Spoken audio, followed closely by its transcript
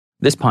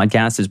This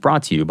podcast is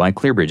brought to you by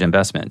ClearBridge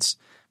Investments.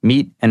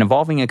 Meet an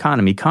evolving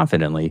economy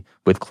confidently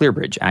with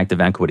ClearBridge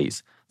Active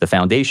Equities, the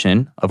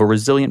foundation of a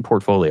resilient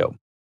portfolio.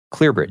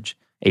 ClearBridge,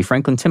 a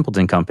Franklin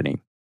Templeton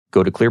company.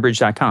 Go to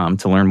clearbridge.com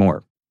to learn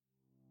more.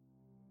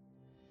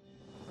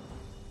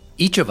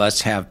 Each of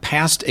us have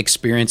past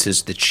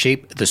experiences that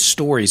shape the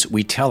stories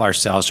we tell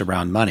ourselves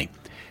around money.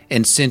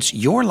 And since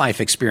your life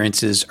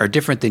experiences are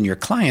different than your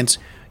clients',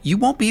 you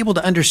won't be able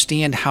to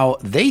understand how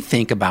they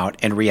think about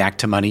and react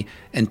to money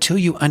until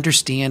you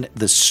understand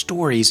the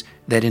stories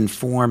that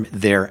inform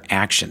their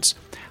actions.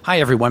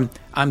 Hi, everyone.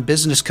 I'm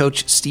business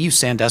coach Steve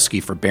Sandusky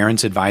for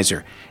Barron's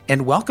Advisor,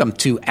 and welcome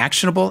to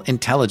Actionable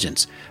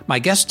Intelligence. My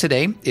guest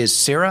today is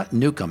Sarah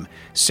Newcomb.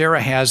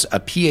 Sarah has a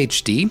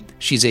PhD.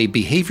 She's a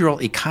behavioral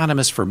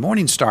economist for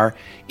Morningstar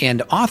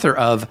and author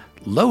of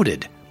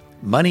Loaded: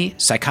 Money,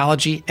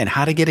 Psychology, and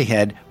How to Get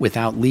Ahead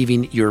Without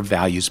Leaving Your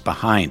Values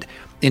Behind.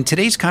 In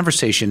today's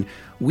conversation,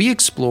 we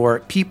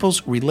explore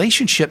people's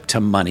relationship to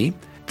money,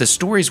 the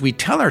stories we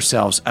tell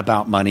ourselves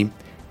about money,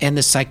 and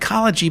the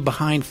psychology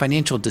behind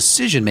financial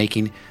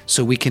decision-making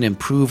so we can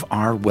improve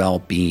our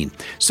well-being.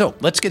 So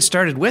let's get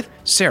started with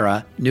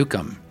Sarah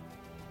Newcomb.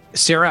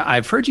 Sarah,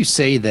 I've heard you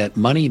say that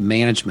money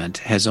management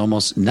has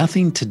almost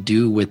nothing to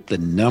do with the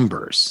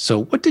numbers.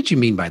 So what did you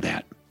mean by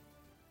that?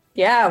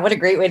 Yeah, what a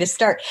great way to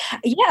start.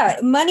 Yeah,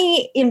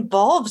 money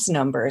involves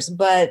numbers,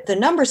 but the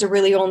numbers are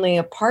really only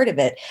a part of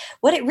it.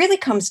 What it really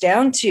comes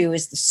down to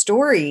is the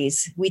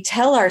stories we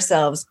tell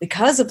ourselves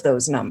because of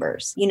those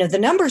numbers. You know, the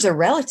numbers are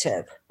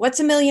relative.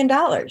 What's $1 million?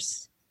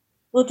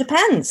 Well, it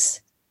depends.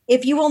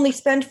 If you only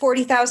spend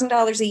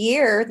 $40,000 a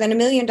year, then $1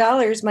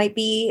 million might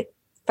be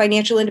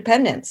financial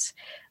independence.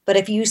 But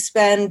if you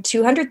spend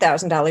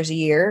 $200,000 a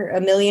year,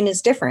 $1 million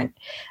is different.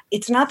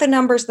 It's not the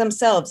numbers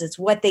themselves, it's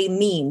what they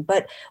mean.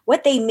 But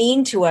what they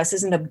mean to us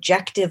isn't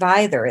objective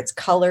either. It's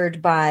colored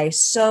by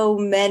so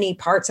many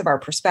parts of our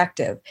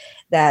perspective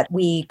that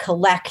we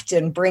collect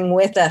and bring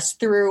with us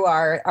through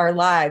our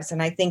lives.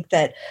 And I think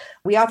that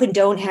we often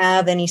don't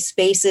have any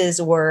spaces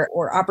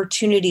or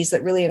opportunities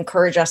that really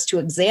encourage us to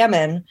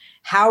examine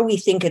how we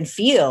think and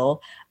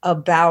feel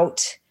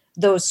about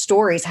those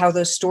stories, how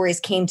those stories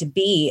came to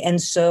be. And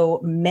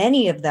so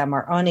many of them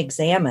are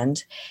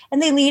unexamined,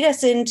 and they lead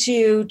us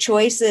into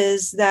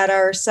choices that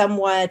are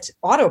somewhat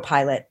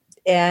autopilot.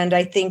 And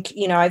I think,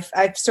 you know,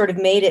 I've sort of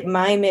made it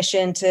my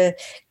mission to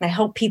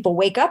help people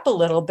wake up a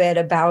little bit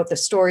about the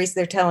stories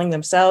they're telling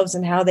themselves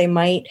and how they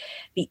might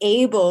be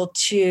able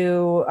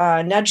to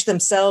nudge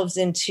themselves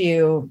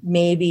into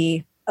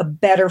maybe a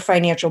better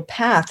financial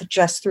path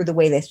just through the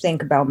way they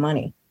think about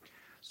money.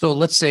 So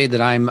let's say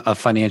that I'm a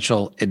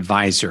financial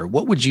advisor.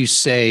 What would you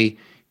say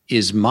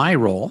is my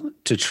role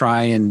to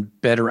try and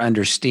better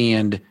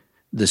understand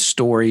the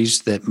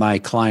stories that my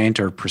client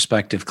or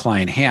prospective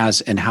client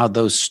has and how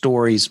those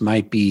stories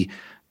might be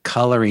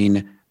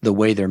coloring the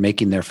way they're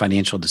making their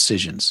financial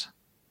decisions?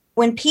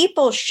 When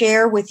people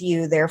share with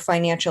you their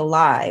financial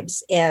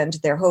lives and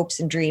their hopes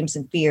and dreams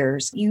and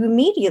fears, you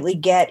immediately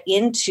get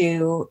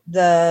into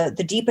the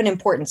deep and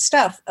important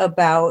stuff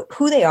about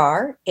who they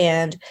are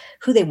and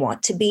who they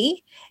want to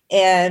be,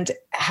 and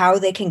how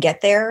they can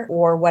get there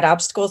or what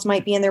obstacles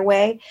might be in their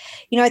way.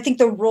 You know, I think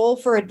the role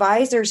for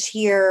advisors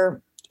here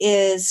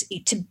is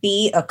to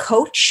be a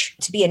coach,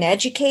 to be an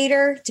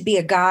educator, to be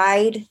a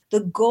guide. The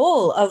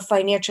goal of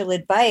financial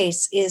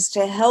advice is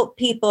to help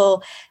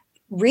people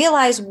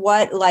realize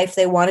what life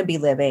they want to be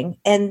living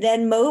and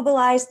then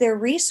mobilize their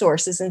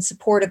resources in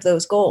support of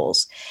those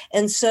goals.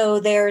 And so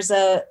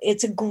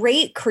it's a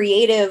great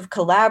creative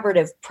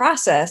collaborative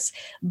process,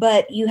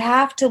 but you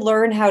have to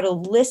learn how to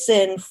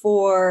listen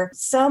for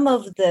some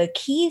of the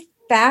key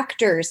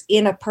factors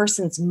in a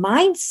person's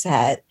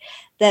mindset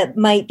that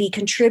might be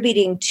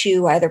contributing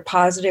to either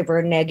positive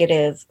or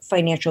negative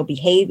financial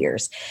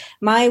behaviors.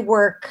 My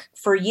work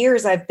for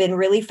years, I've been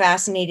really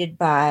fascinated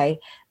by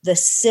the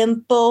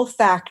simple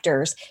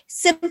factors,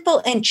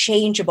 simple and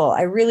changeable.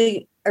 I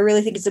really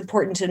think it's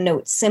important to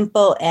note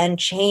simple and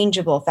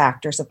changeable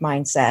factors of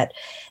mindset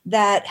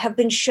that have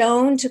been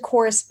shown to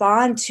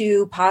correspond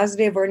to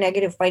positive or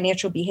negative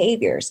financial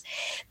behaviors.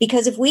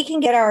 Because if we can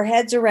get our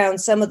heads around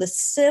some of the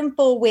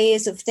simple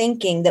ways of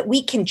thinking that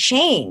we can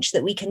change,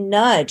 that we can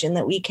nudge, and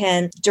that we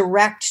can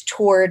direct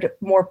toward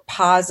more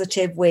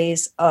positive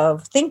ways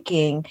of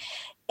thinking,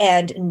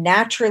 and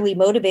naturally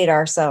motivate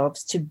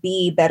ourselves to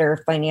be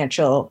better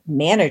financial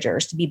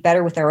managers, to be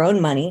better with our own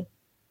money,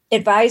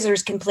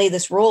 advisors can play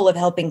this role of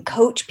helping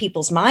coach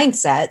people's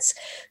mindsets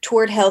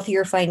toward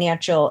healthier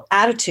financial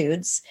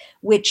attitudes,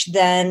 which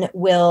then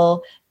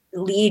will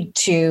lead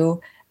to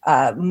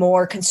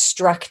more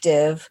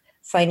constructive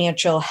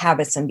financial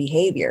habits and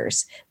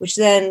behaviors, which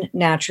then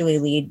naturally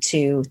lead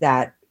to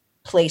that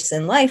place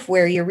in life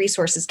where your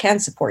resources can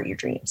support your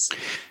dreams.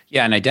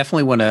 Yeah, and I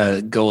definitely want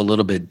to go a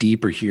little bit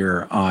deeper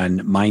here on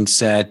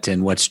mindset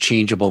and what's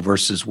changeable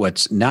versus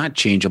what's not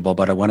changeable,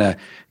 but I want to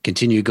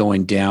continue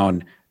going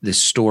down this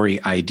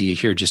story idea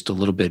here just a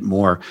little bit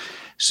more.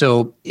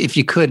 So if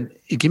you could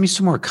give me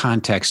some more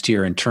context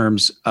here in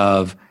terms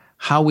of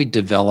how we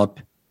develop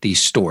these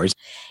stories.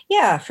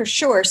 Yeah, for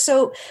sure.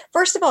 So,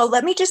 first of all,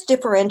 let me just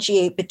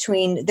differentiate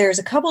between there's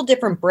a couple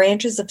different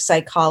branches of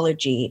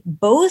psychology.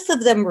 Both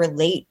of them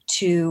relate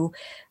to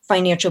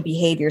financial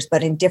behaviors,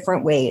 but in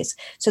different ways.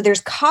 So,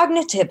 there's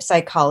cognitive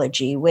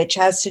psychology, which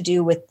has to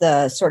do with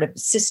the sort of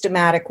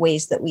systematic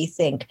ways that we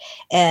think.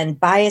 And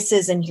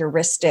biases and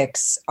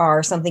heuristics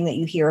are something that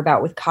you hear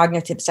about with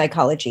cognitive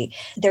psychology.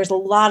 There's a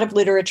lot of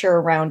literature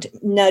around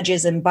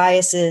nudges and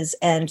biases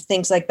and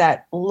things like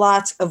that.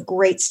 Lots of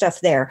great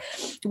stuff there.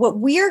 What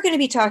we're going to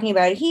be talking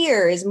about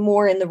here is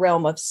more in the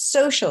realm of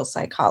social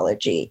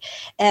psychology.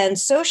 And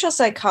social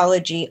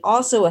psychology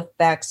also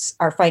affects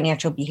our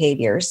financial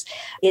behaviors.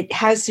 It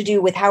has to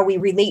do with how we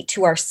relate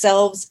to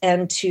ourselves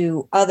and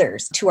to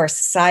others, to our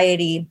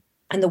society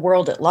and the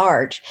world at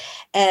large.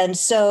 And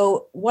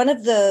so one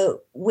of the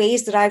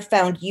ways that I've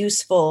found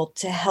useful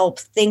to help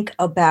think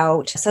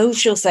about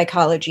social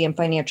psychology and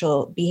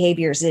financial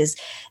behaviors is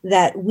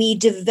that we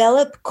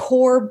develop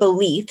core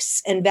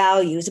beliefs and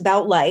values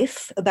about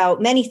life,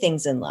 about many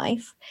things in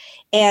life.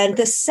 And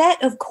the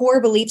set of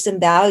core beliefs and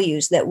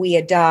values that we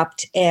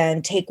adopt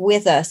and take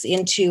with us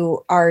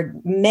into our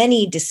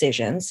many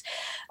decisions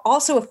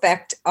also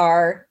affect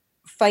our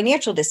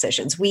financial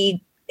decisions.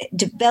 We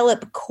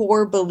develop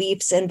core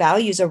beliefs and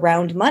values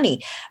around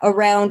money,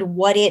 around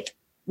what it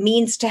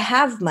means to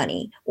have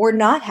money or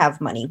not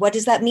have money. What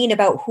does that mean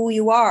about who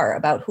you are,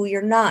 about who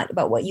you're not,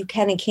 about what you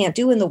can and can't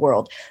do in the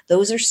world?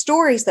 Those are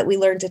stories that we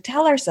learn to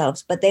tell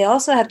ourselves, but they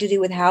also have to do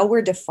with how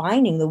we're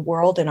defining the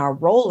world and our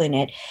role in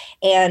it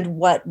and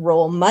what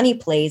role money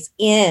plays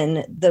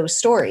in those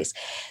stories.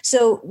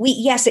 So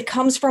yes, it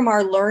comes from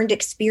our learned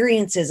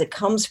experiences. It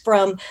comes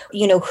from,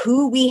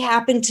 who we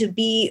happen to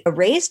be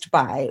raised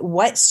by,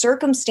 what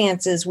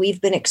circumstances we've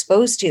been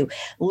exposed to.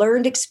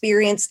 Learned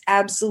experience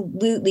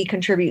absolutely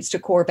contributes to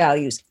core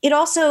values. It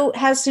also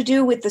has to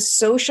do with the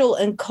social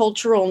and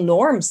cultural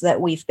norms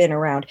that we've been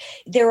around.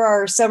 There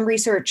are some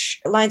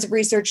lines of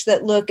research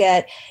that look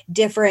at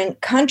different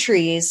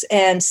countries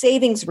and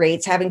savings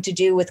rates having to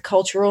do with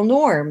cultural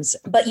norms.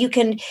 But you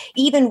can,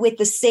 even with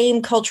the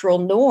same cultural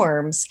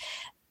norms,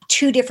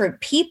 two different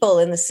people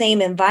in the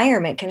same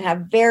environment can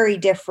have very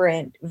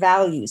different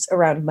values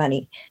around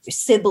money.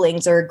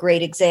 Siblings are a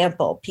great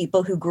example.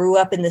 People who grew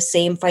up in the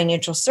same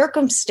financial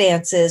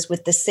circumstances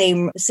with the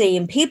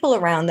same people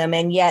around them,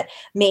 and yet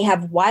may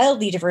have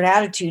wildly different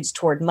attitudes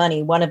toward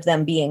money, one of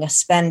them being a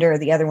spender,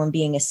 the other one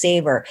being a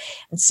saver.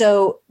 And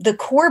so the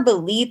core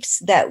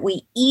beliefs that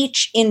we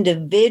each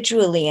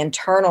individually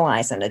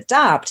internalize and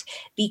adopt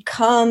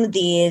become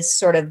these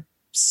sort of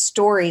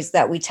stories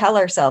that we tell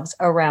ourselves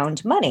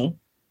around money.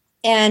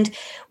 And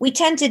we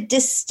tend to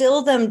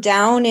distill them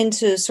down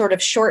into sort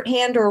of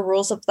shorthand or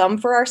rules of thumb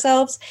for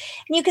ourselves.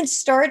 And you can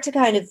start to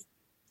kind of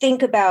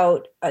think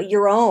about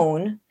your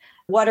own.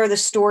 What are the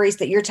stories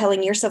that you're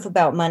telling yourself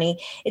about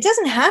money? It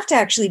doesn't have to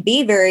actually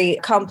be very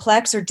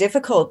complex or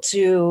difficult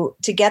to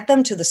get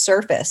them to the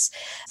surface.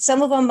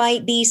 Some of them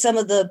might be some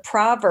of the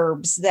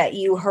proverbs that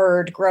you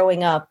heard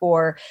growing up,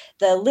 or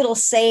the little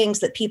sayings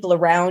that people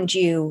around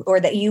you, or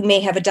that you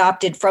may have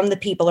adopted from the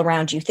people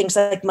around you. Things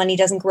like money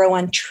doesn't grow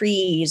on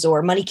trees,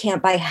 or money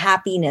can't buy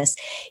happiness.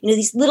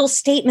 These little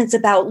statements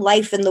about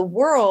life and the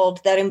world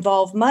that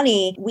involve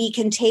money, we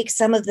can take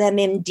some of them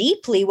in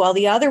deeply while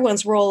the other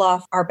ones roll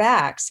off our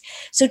backs.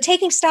 So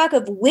taking stock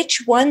of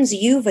which ones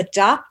you've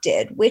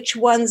adopted, which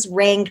ones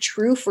rang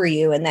true for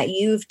you and that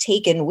you've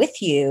taken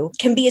with you,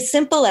 can be as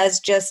simple as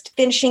just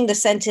finishing the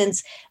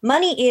sentence,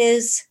 money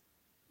is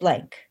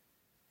blank.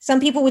 Some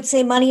people would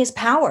say money is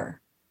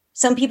power.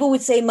 Some people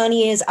would say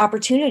money is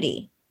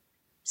opportunity.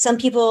 Some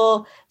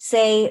people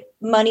say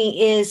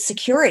money is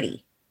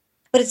security.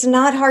 But it's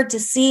not hard to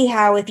see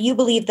how, if you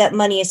believe that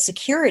money is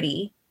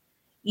security,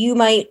 you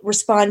might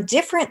respond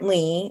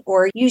differently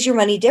or use your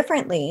money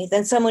differently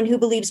than someone who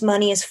believes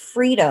money is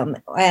freedom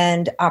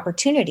and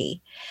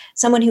opportunity.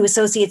 Someone who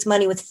associates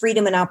money with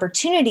freedom and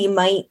opportunity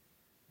might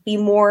be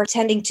more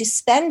tending to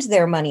spend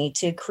their money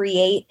to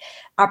create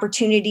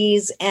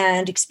opportunities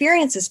and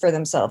experiences for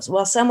themselves,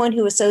 while someone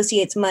who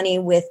associates money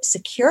with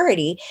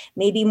security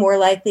may be more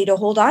likely to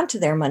hold on to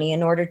their money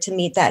in order to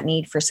meet that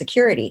need for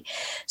security.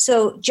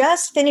 So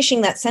just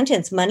finishing that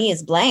sentence, money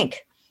is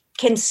blank,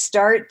 can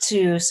start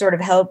to sort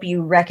of help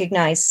you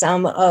recognize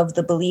some of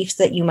the beliefs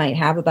that you might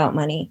have about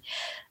money.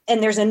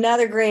 And there's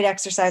another great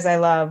exercise I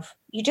love.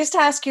 You just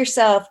ask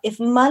yourself, if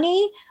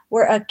money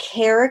were a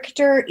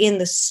character in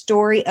the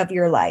story of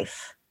your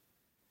life,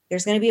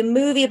 there's going to be a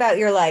movie about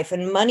your life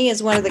and money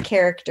is one of the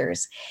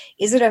characters.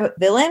 Is it a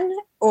villain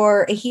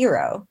or a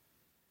hero?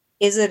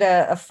 Is it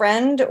a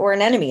friend or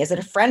an enemy? Is it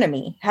a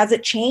frenemy? Has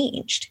it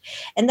changed?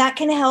 And that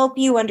can help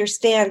you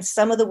understand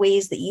some of the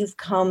ways that you've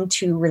come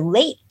to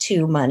relate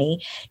to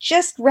money,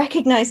 just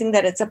recognizing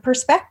that it's a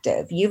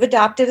perspective. You've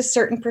adopted a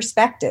certain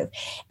perspective,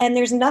 and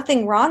there's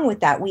nothing wrong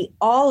with that. We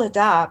all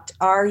adopt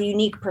our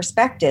unique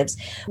perspectives.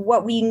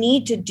 What we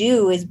need to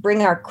do is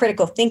bring our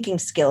critical thinking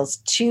skills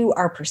to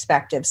our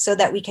perspectives so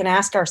that we can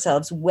ask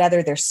ourselves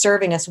whether they're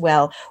serving us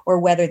well or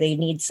whether they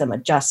need some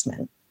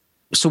adjustment.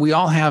 So we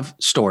all have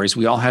stories.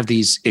 We all have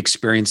these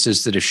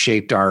experiences that have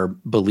shaped our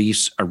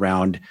beliefs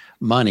around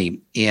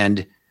money.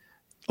 And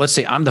let's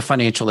say I'm the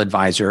financial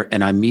advisor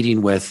and I'm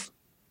meeting with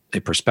a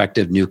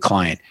prospective new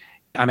client.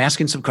 I'm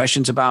asking some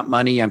questions about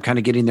money. I'm kind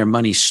of getting their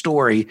money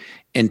story.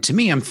 And to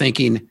me, I'm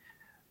thinking,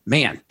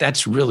 man,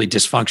 that's really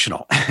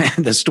dysfunctional,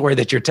 the story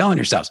that you're telling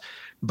yourselves.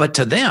 But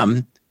to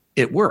them,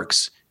 it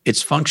works.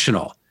 It's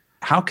functional.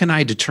 How can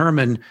I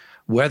determine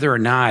whether or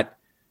not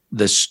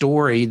the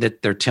story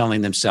that they're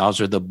telling themselves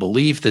or the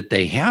belief that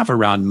they have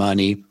around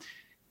money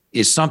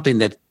is something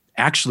that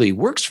actually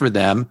works for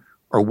them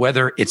or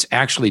whether it's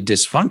actually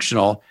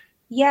dysfunctional?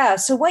 Yeah.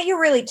 So what you're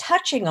really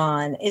touching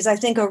on is, I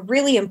think, a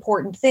really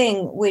important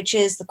thing, which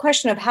is the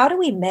question of how do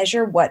we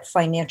measure what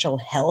financial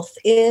health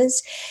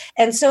is?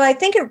 And so I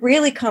think it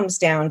really comes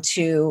down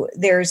to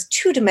there's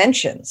two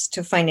dimensions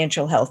to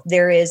financial health.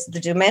 There is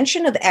the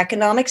dimension of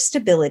economic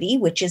stability,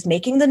 which is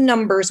making the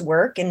numbers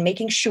work and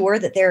making sure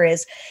that there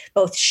is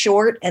both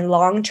short and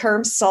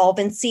long-term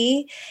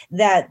solvency,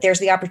 that there's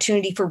the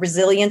opportunity for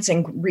resilience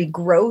and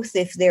regrowth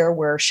if there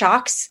were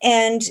shocks,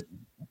 and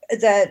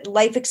that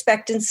life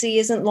expectancy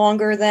isn't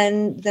longer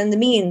than the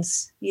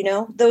means.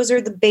 Those are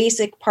the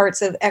basic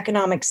parts of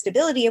economic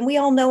stability. And we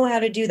all know how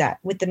to do that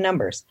with the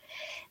numbers.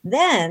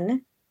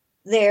 Then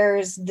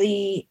there's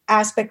the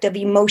aspect of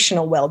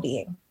emotional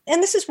well-being.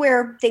 And this is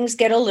where things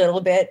get a little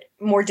bit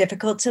more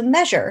difficult to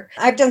measure.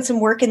 I've done some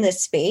work in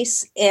this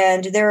space,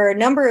 and there are a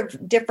number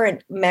of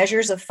different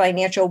measures of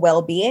financial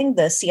well-being.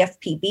 The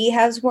CFPB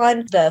has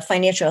one. The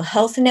Financial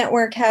Health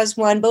Network has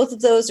one. Both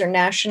of those are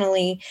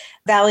nationally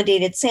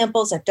validated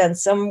samples. I've done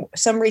some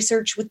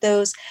research with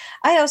those.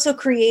 I also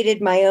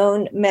created my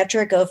own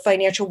metric of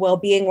financial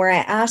well-being where I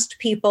asked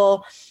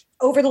people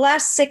over the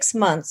last 6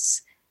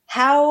 months,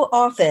 how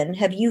often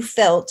have you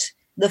felt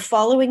the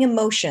following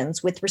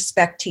emotions with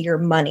respect to your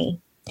money?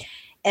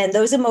 And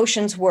those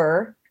emotions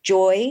were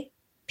joy,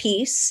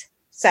 peace,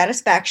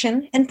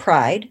 satisfaction, and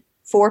pride,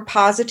 4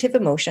 positive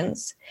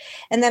emotions.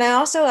 And then I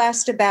also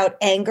asked about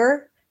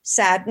anger,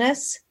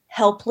 sadness,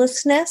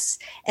 helplessness,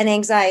 and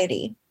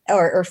anxiety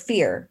or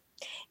fear.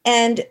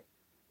 And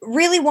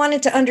really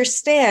wanted to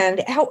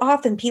understand how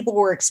often people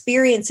were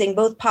experiencing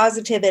both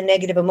positive and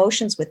negative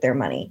emotions with their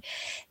money.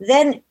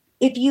 Then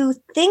if you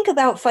think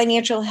about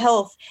financial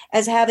health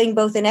as having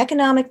both an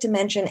economic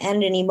dimension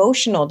and an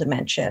emotional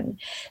dimension,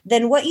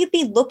 then what you'd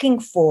be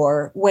looking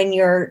for when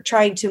you're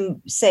trying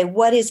to say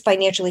what is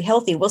financially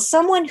healthy? Well,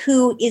 someone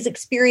who is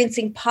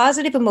experiencing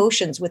positive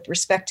emotions with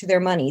respect to their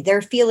money,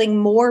 they're feeling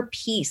more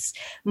peace,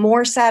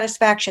 more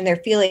satisfaction, they're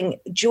feeling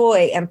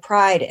joy and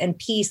pride and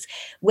peace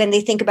when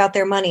they think about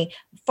their money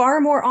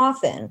far more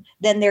often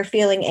than they're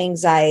feeling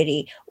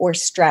anxiety or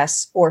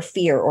stress or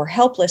fear or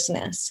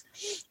helplessness.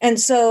 And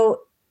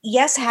so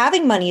yes,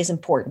 having money is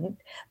important,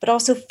 but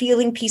also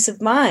feeling peace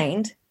of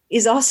mind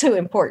is also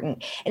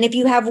important. And if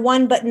you have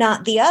one but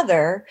not the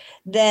other,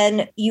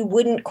 then you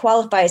wouldn't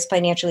qualify as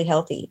financially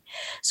healthy.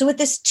 So with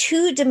this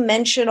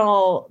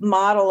 2-dimensional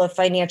model of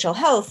financial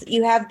health,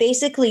 you have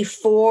basically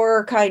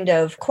 4 kind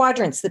of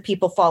quadrants that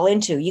people fall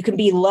into. You can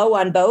be low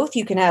on both.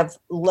 You can have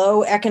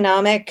low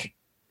economic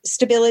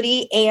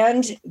stability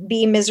and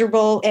be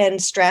miserable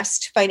and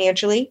stressed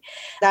financially.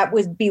 That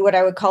would be what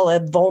I would call a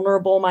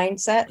vulnerable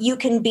mindset. You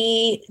can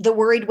be the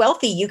worried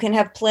wealthy. You can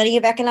have plenty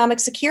of economic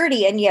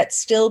security and yet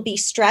still be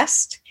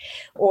stressed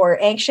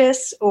or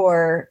anxious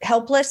or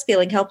helpless,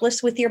 feeling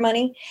helpless with your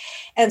money.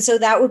 And so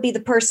that would be the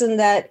person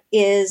that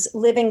is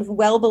living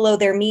well below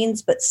their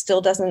means, but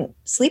still doesn't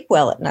sleep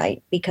well at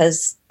night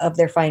because of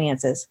their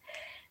finances.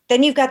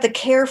 Then you've got the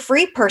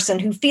carefree person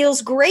who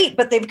feels great,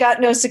 but they've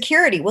got no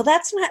security. Well,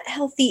 that's not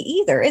healthy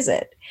either, is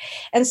it?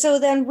 And so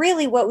then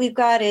really what we've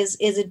got is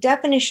a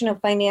definition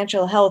of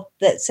financial health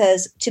that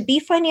says to be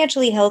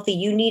financially healthy,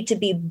 you need to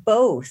be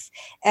both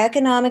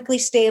economically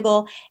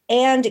stable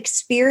and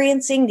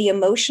experiencing the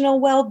emotional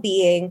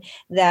well-being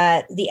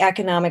that the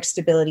economic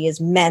stability is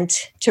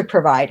meant to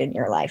provide in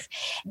your life.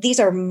 These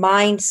are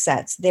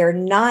mindsets. They're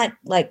not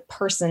like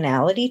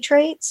personality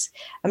traits.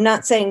 I'm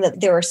not saying that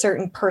there are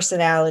certain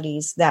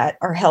personalities that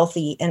are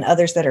healthy and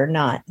others that are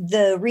not.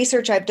 The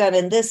research I've done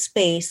in this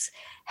space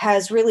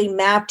has really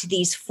mapped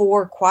these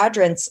 4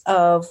 quadrants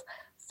of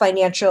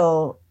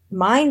financial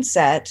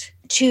mindset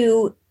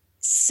to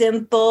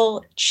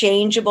simple,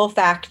 changeable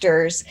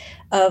factors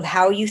of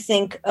how you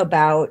think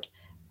about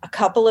a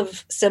couple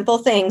of simple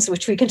things,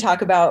 which we can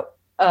talk about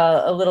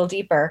a little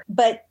deeper.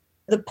 But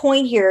the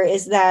point here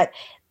is that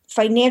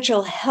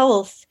financial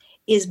health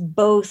is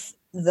both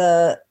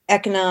the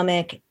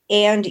economic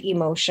and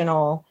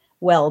emotional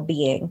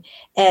well-being.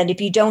 And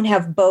if you don't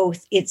have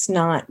both, it's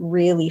not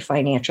really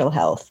financial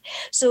health.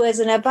 So as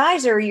an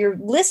advisor, you're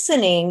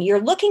listening,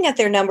 you're looking at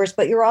their numbers,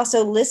 but you're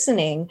also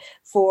listening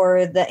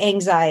for the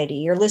anxiety.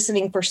 You're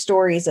listening for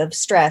stories of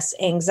stress,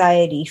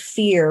 anxiety,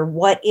 fear,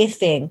 what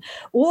ifing,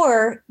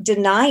 or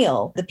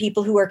denial. The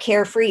people who are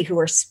carefree, who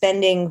are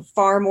spending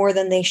far more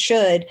than they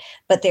should,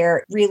 but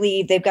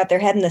they've got their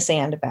head in the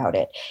sand about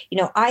it.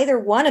 Either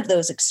one of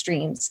those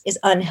extremes is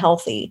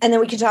unhealthy. And then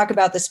we can talk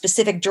about the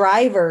specific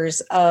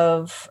drivers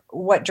of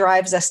what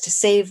drives us to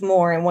save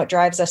more and what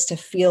drives us to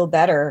feel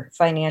better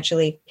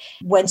financially.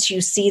 Once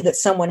you see that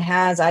someone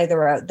has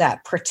either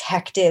that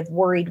protective,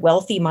 worried,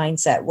 wealthy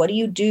mindset, what do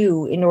you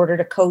do in order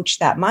to coach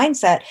that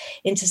mindset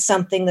into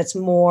something that's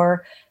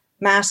more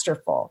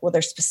masterful? Well,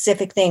 there's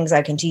specific things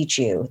I can teach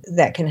you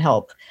that can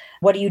help.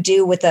 What do you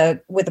do with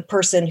a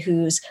person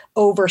who's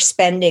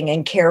overspending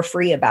and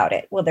carefree about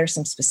it? Well, there's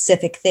some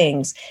specific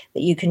things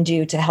that you can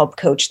do to help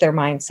coach their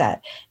mindset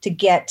to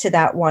get to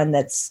that one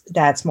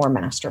that's more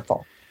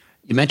masterful.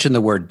 You mentioned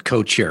the word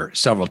coach here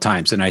several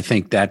times, and I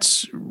think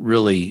that's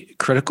really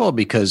critical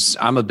because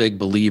I'm a big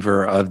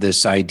believer of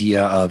this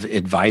idea of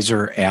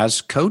advisor as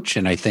coach,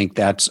 and I think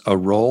that's a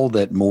role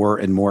that more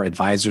and more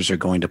advisors are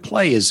going to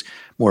play, is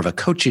more of a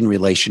coaching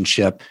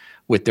relationship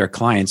with their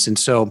clients. And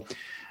so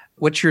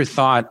what's your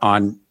thought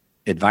on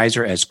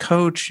advisor as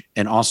coach,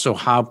 and also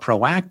how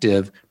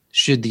proactive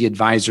should the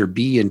advisor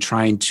be in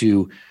trying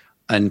to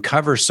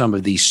uncover some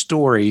of these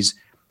stories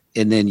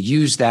and then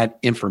use that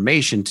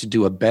information to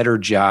do a better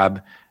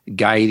job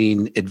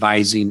guiding,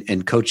 advising,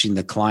 and coaching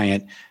the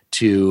client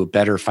to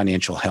better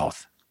financial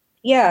health?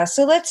 Yeah.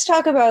 So let's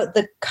talk about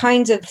the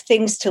kinds of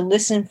things to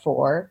listen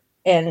for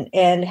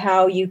and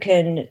how you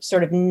can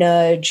sort of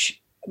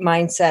nudge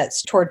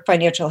mindsets toward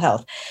financial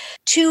health.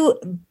 Two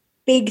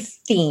big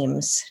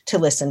themes to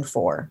listen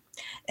for.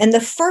 And the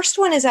first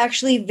one is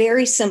actually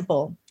very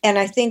simple. And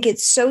I think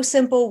it's so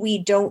simple we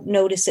don't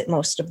notice it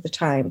most of the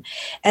time.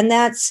 And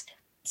that's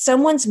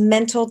someone's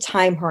mental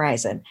time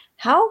horizon.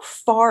 How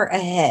far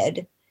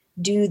ahead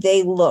do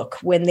they look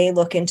when they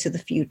look into the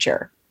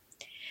future?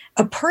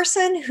 A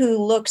person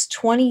who looks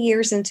 20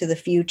 years into the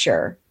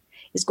future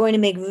is going to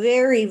make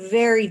very,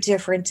 very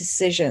different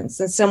decisions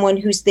than someone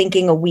who's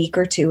thinking a week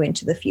or two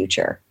into the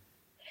future.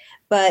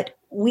 But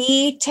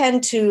we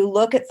tend to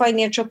look at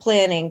financial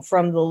planning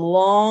from the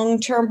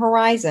long-term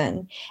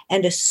horizon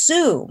and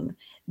assume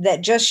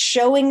that just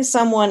showing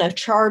someone a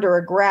chart or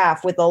a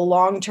graph with a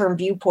long-term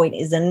viewpoint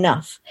is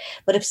enough.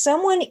 But if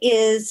someone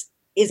is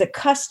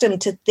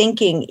accustomed to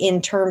thinking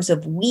in terms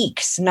of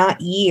weeks, not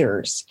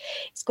years,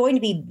 it's going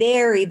to be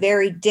very,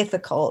 very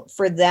difficult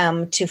for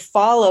them to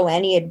follow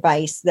any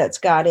advice that's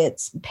got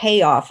its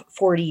payoff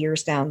 40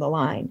 years down the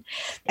line.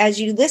 As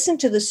you listen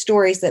to the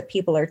stories that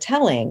people are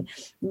telling,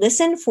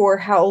 listen for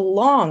how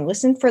long,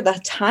 listen for the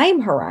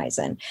time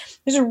horizon.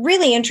 There's a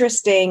really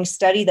interesting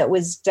study that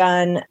was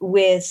done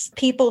with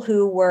people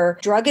who were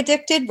drug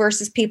addicted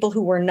versus people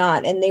who were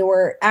not. And they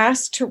were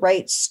asked to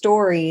write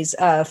stories,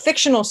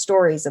 fictional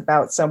stories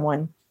about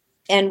someone.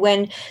 And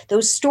when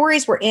those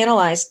stories were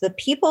analyzed, the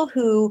people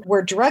who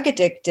were drug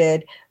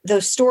addicted,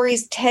 those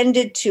stories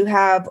tended to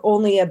have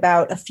only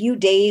about a few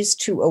days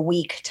to a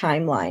week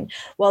timeline,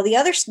 while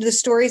the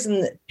stories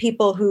and the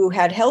people who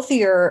had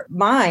healthier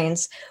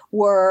minds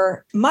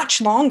were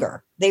much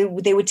longer. They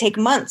would take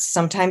months,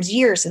 sometimes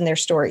years in their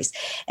stories.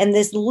 And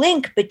this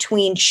link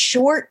between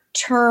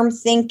short-term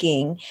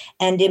thinking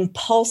and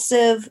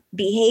impulsive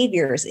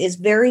behaviors is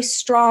very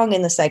strong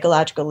in the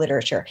psychological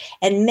literature.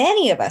 And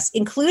many of us,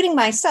 including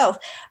myself,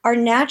 are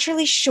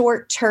naturally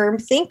short-term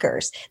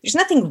thinkers. There's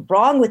nothing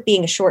wrong with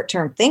being a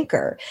short-term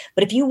thinker,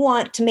 but if you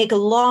want to make a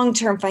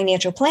long-term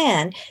financial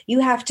plan,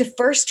 you have to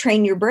first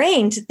train your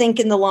brain to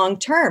think in the long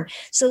term.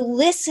 So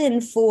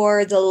listen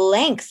for the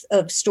length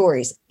of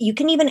stories. You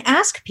can even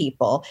ask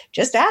people,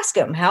 just ask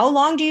them, how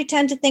long do you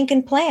tend to think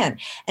and plan?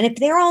 And if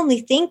they're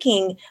only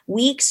thinking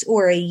weeks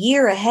or a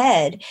year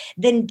ahead,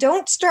 then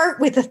don't start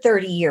with a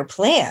 30-year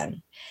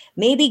plan.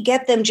 Maybe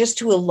get them just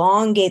to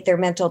elongate their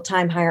mental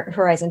time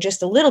horizon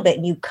just a little bit,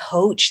 and you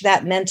coach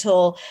that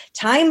mental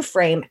time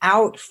frame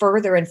out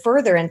further and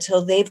further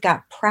until they've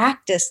got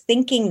practice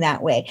thinking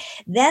that way.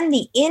 Then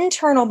the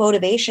internal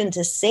motivation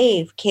to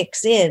save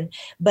kicks in,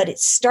 but it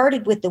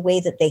started with the way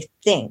that they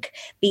think.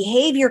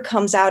 Behavior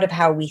comes out of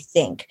how we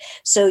think.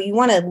 So you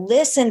want to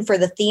listen for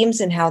the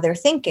themes in how they're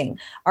thinking.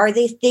 Are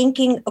they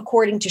thinking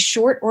according to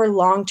short or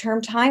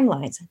long-term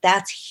timelines?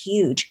 That's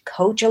huge.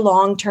 Coach a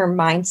long-term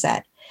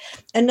mindset.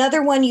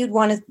 Another one you'd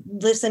want to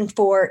listen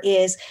for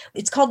is,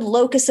 it's called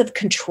locus of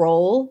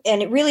control.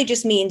 And it really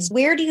just means,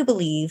 where do you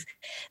believe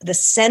the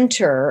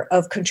center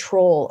of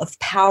control, of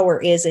power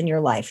is in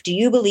your life? Do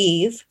you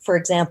believe, for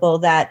example,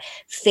 that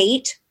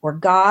fate or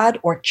God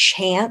or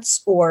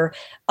chance or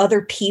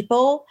other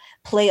people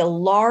play a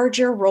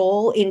larger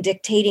role in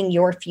dictating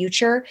your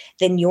future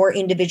than your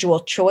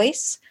individual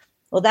choice?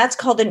 Well, that's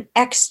called an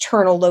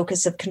external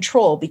locus of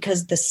control,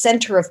 because the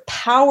center of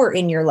power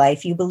in your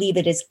life, you believe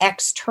it is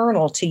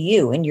external to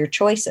you and your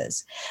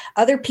choices.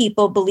 Other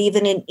people believe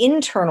in an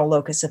internal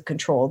locus of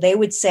control. They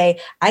would say,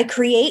 I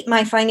create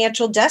my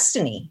financial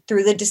destiny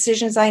through the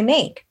decisions I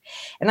make.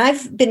 And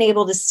I've been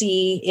able to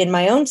see in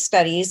my own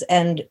studies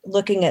and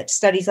looking at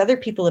studies other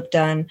people have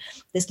done,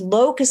 this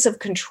locus of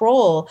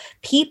control,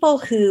 people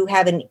who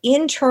have an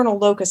internal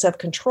locus of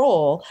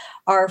control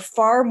are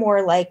far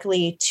more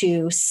likely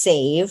to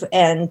save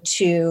and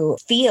to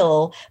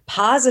feel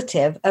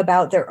positive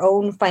about their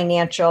own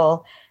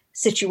financial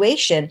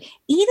situation,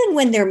 even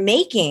when they're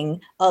making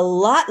a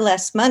lot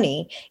less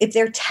money. If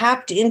they're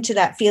tapped into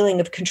that feeling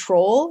of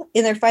control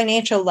in their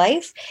financial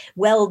life,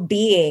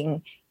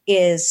 well-being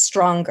is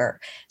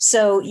stronger.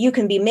 So you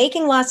can be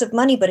making lots of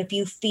money, but if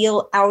you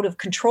feel out of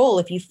control,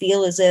 if you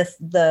feel as if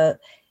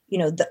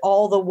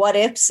all the what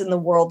ifs in the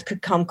world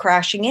could come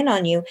crashing in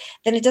on you,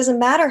 then it doesn't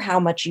matter how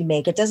much you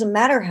make. It doesn't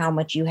matter how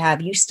much you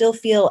have. You still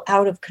feel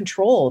out of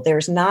control.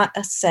 There's not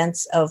a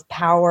sense of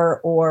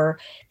power or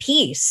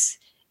peace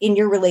in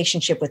your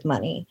relationship with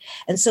money.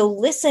 And so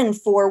listen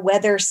for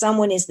whether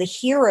someone is the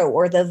hero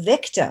or the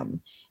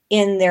victim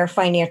in their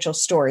financial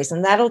stories.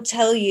 And that'll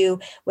tell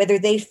you whether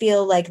they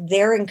feel like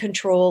they're in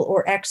control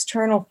or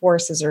external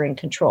forces are in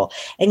control.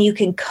 And you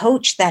can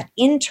coach that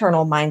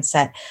internal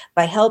mindset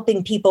by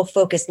helping people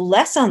focus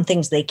less on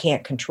things they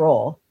can't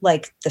control,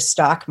 like the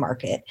stock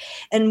market,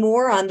 and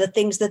more on the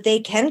things that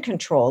they can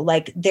control,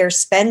 like their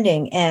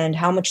spending and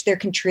how much they're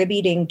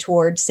contributing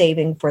towards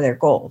saving for their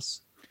goals.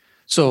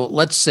 So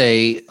let's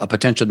say a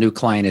potential new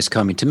client is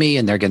coming to me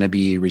and they're going to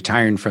be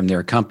retiring from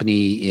their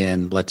company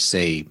in, let's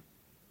say,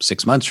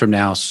 6 months from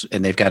now,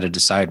 and they've got to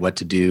decide what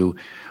to do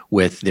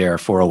with their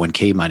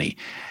 401k money.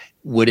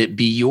 Would it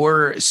be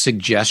your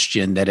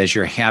suggestion that as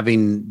you're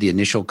having the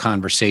initial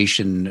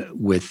conversation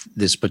with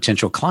this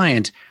potential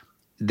client,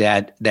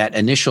 that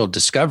initial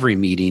discovery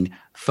meeting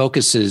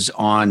focuses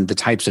on the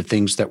types of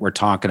things that we're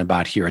talking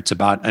about here? It's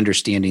about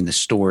understanding the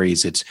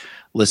stories. It's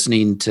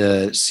listening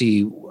to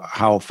see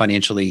how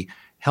financially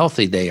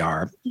healthy they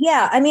are.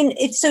 Yeah. I mean,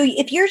 so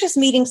if you're just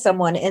meeting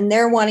someone and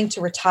they're wanting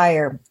to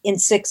retire in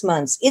 6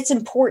 months, it's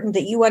important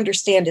that you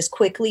understand as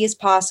quickly as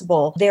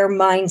possible their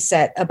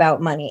mindset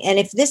about money. And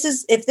if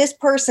this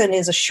person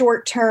is a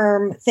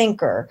short-term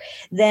thinker,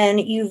 then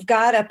you've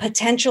got a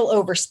potential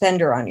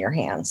overspender on your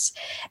hands.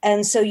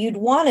 And so you'd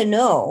want to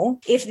know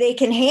if they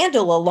can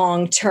handle a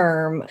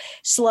long-term,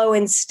 slow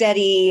and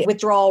steady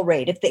withdrawal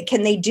rate.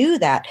 Can they do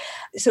that?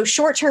 So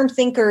short-term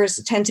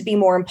thinkers tend to be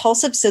more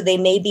impulsive, so they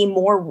may be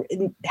more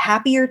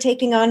happier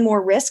taking on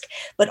more risk,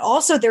 but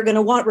also they're going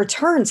to want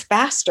returns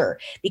faster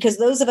because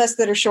those of us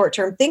that are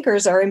short-term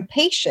thinkers are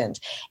impatient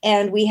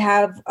and we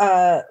have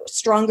a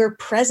stronger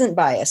present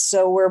bias.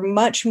 So we're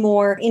much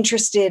more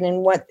interested in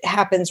what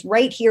happens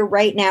right here,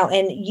 right now.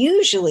 And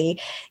usually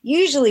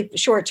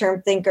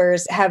short-term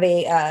thinkers have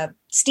a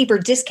steeper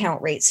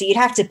discount rate. So you'd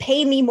have to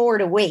pay me more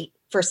to wait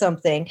for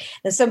something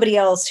than somebody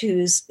else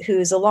who's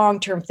a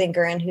long-term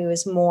thinker and who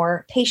is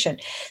more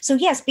patient. So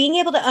yes, being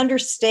able to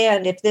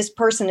understand if this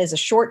person is a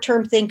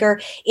short-term thinker,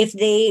 if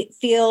they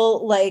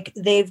feel like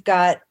they've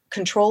got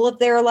control of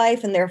their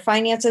life and their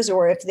finances,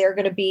 or if they're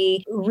going to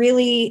be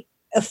really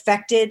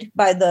affected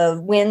by the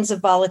winds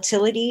of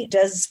volatility.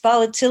 Does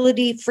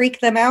volatility freak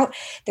them out?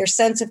 Their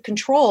sense of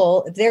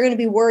control, if they're going to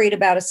be worried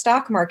about a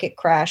stock market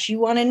crash, you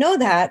want to know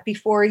that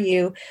before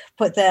you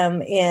put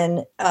them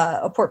in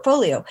a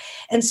portfolio.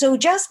 And so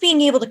just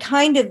being able to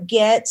kind of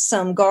get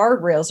some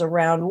guardrails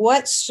around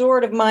what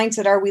sort of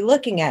mindset are we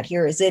looking at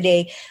here? Is it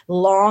a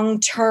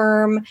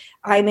long-term,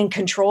 I'm in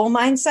control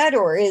mindset,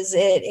 or is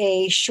it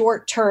a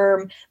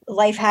short-term,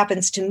 life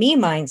happens to me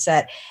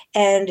mindset?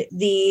 And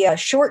the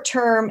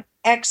short-term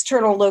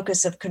external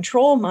locus of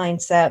control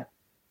mindset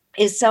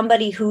is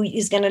somebody who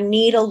is going to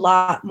need a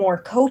lot more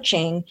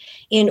coaching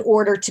in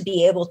order to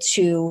be able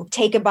to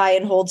take a buy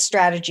and hold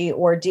strategy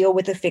or deal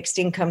with a fixed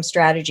income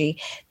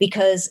strategy,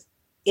 because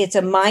it's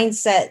a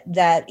mindset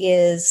that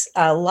is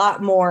a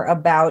lot more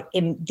about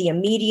the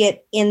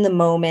immediate, in the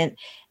moment,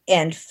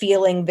 and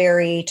feeling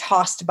very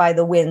tossed by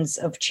the winds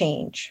of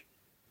change.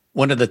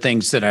 One of the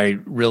things that I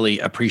really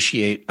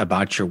appreciate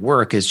about your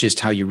work is just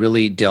how you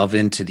really delve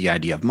into the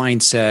idea of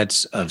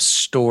mindsets, of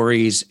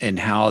stories, and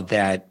how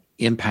that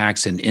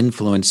impacts and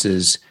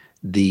influences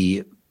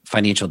the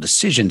financial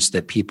decisions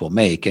that people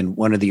make. And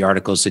one of the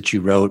articles that you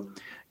wrote,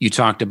 you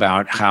talked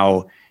about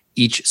how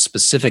each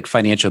specific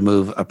financial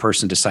move a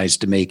person decides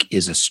to make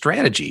is a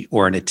strategy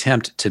or an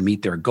attempt to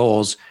meet their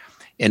goals.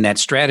 And that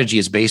strategy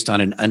is based on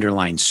an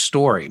underlying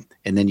story.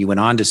 And then you went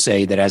on to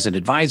say that as an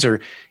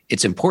advisor,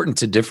 it's important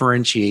to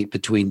differentiate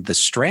between the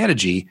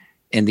strategy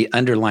and the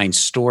underlying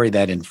story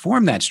that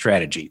inform that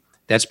strategy.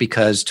 That's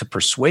because to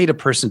persuade a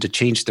person to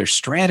change their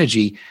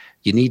strategy,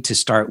 you need to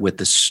start with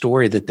the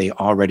story that they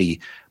already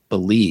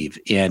believe.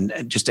 And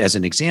just as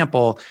an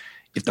example,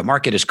 if the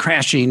market is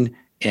crashing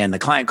and the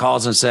client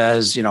calls and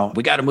says,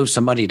 we got to move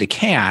some money to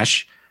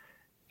cash,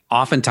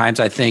 oftentimes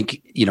I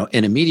think,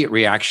 an immediate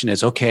reaction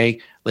is, okay,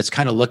 let's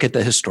kind of look at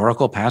the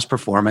historical past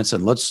performance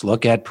and let's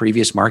look at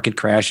previous market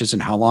crashes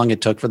and how long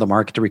it took for the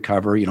market to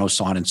recover,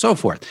 so on and so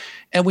forth.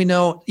 And we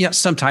know,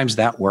 sometimes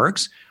that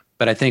works.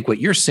 But I think what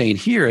you're saying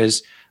here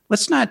is,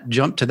 let's not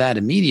jump to that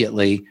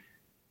immediately.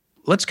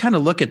 Let's kind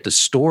of look at the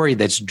story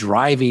that's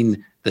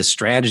driving the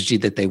strategy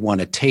that they want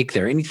to take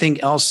there. Anything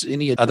else,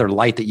 any other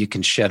light that you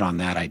can shed on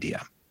that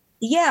idea?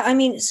 Yeah, I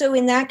mean, so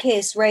in that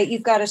case, right,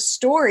 you've got a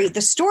story.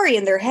 The story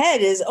in their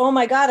head is, oh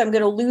my God, I'm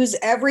going to lose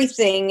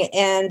everything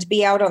and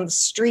be out on the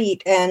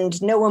street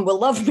and no one will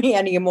love me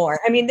anymore.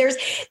 I mean, there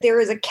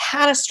is a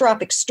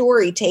catastrophic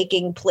story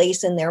taking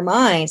place in their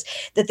minds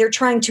that they're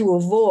trying to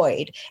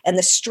avoid. And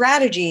the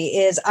strategy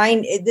is,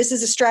 this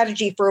is a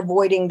strategy for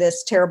avoiding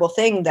this terrible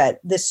thing,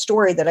 this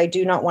story that I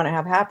do not want to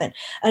have happen.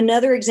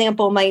 Another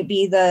example might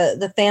be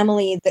the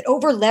family that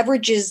over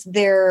leverages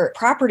their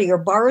property or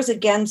borrows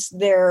against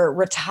their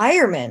retirement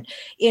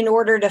in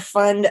order to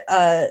fund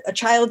a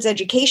child's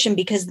education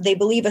because they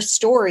believe a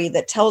story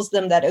that tells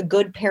them that a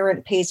good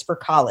parent pays for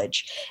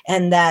college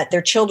and that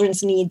their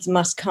children's needs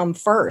must come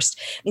first.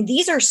 I mean,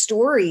 these are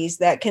stories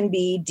that can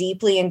be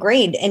deeply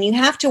ingrained, and you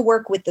have to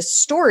work with the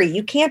story.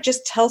 You can't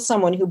just tell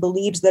someone who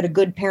believes that a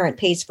good parent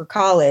pays for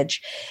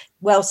college,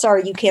 well,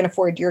 sorry, you can't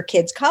afford your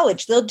kid's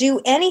college. They'll do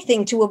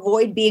anything to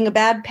avoid being a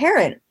bad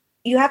parent.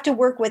 You have to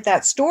work with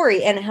that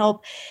story and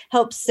help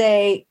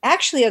say,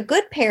 actually, a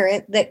good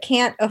parent that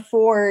can't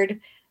afford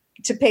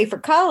to pay for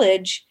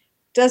college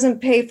doesn't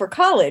pay for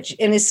college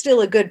and is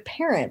still a good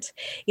parent.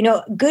 You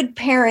know, good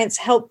parents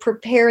help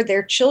prepare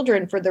their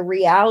children for the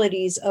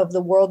realities of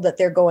the world that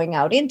they're going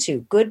out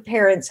into. Good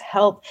parents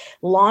help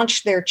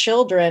launch their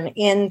children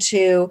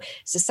into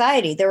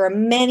society. There are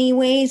many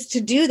ways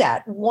to do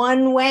that.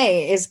 One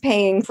way is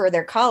paying for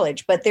their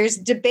college, but there's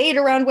debate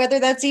around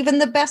whether that's even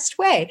the best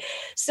way.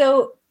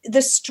 So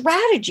the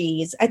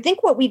strategies, I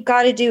think what we've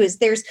got to do is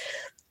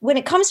when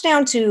it comes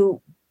down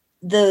to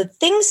the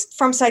things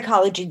from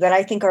psychology that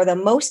I think are the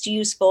most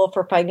useful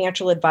for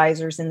financial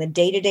advisors in the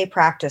day-to-day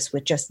practice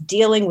with just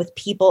dealing with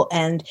people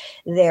and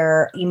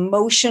their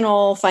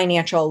emotional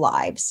financial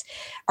lives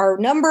are,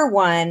 number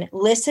one,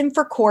 listen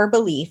for core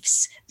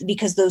beliefs,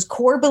 because those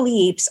core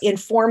beliefs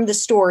inform the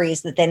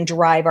stories that then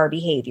drive our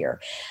behavior.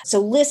 So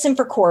listen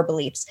for core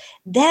beliefs.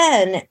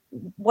 Then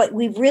what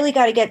we've really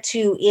got to get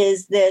to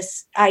is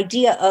this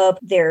idea of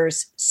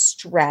there's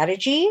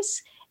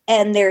strategies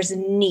and there's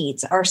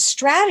needs. Our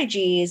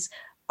strategies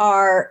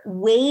are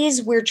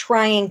ways we're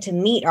trying to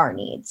meet our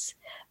needs,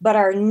 but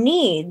our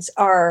needs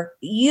are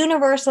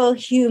universal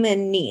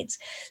human needs.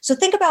 So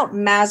think about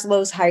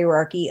Maslow's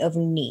hierarchy of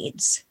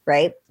needs,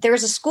 right?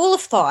 There's a school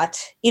of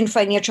thought in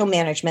financial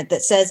management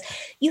that says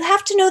you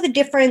have to know the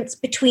difference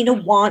between a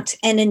want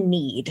and a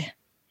need.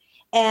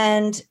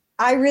 And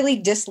I really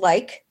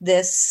dislike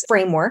this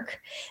framework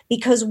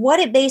because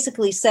what it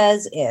basically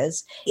says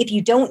is if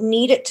you don't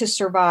need it to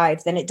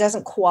survive, then it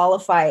doesn't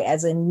qualify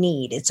as a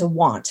need. It's a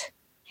want.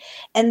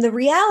 And the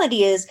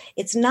reality is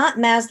it's not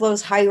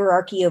Maslow's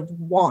hierarchy of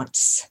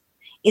wants.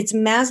 It's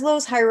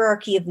Maslow's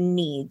hierarchy of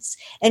needs.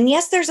 And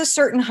yes, there's a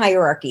certain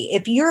hierarchy.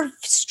 If you're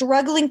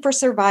struggling for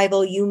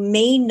survival, you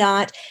may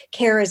not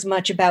care as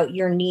much about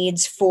your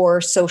needs for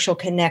social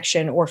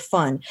connection or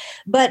fun.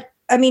 But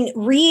I mean,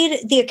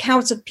 read the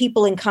accounts of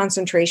people in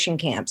concentration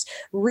camps,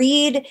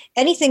 read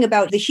anything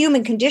about the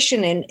human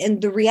condition.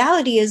 And the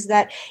reality is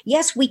that,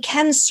 yes, we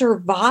can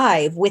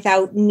survive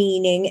without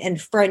meaning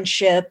and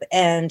friendship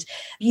and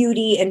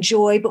beauty and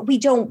joy, but we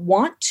don't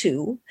want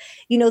to.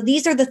 You know,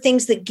 these are the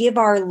things that give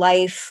our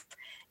life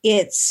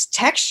its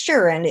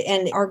texture,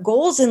 and our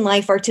goals in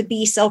life are to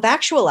be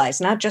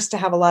self-actualized, not just to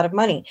have a lot of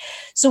money.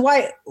 So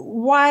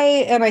why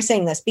am I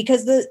saying this?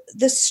 Because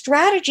the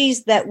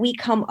strategies that we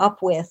come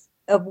up with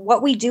of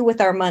what we do with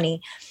our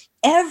money,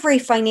 every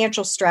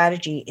financial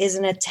strategy is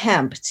an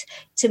attempt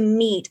to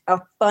meet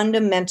a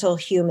fundamental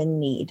human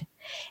need.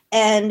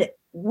 And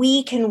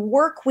we can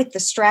work with the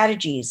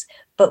strategies,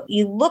 but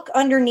you look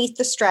underneath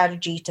the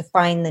strategy to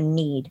find the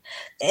need.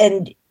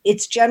 And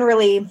it's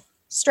generally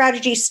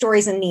strategies,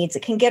 stories, and needs.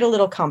 It can get a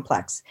little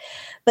complex.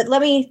 But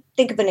let me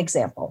think of an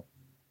example.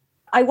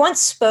 I once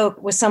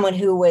spoke with someone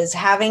who was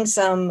having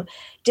some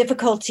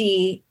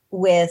difficulty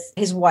with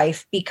his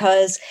wife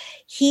because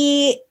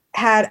he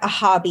had a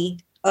hobby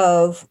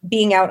of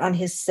being out on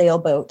his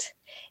sailboat.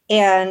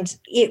 And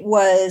it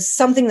was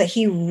something that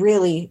he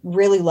really,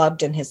 really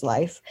loved in his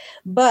life.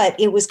 But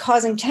it was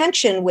causing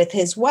tension with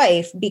his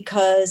wife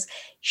because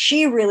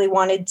she really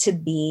wanted to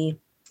be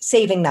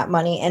saving that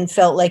money and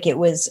felt like it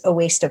was a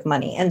waste of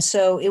money. And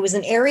so it was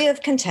an area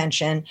of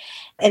contention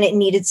and it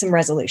needed some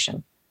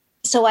resolution.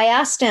 So I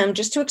asked him,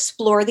 just to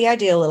explore the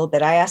idea a little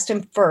bit, I asked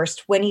him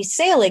first, when he's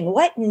sailing,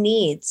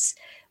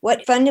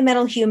 what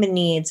fundamental human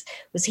needs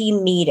was he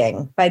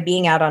meeting by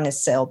being out on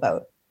his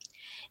sailboat?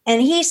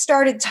 And he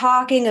started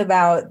talking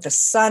about the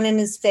sun in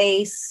his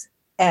face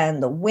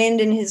and the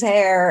wind in his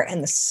hair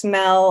and the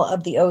smell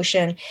of the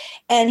ocean.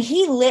 And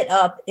he lit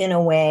up in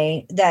a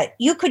way that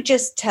you could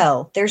just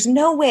tell there's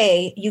no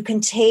way you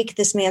can take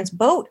this man's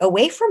boat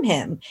away from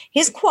him.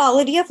 His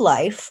quality of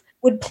life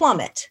would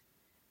plummet.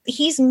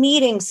 He's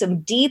meeting some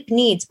deep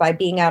needs by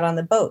being out on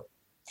the boat.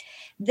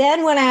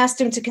 Then when I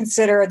asked him to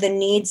consider the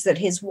needs that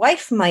his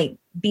wife might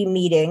be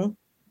meeting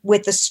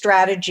with the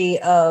strategy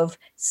of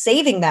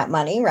saving that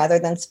money rather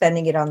than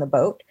spending it on the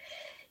boat,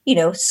 you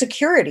know,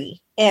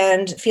 security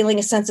and feeling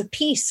a sense of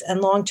peace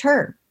and long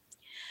term.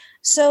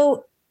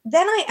 So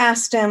then I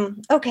asked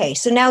him, okay,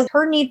 so now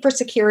her need for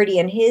security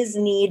and his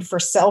need for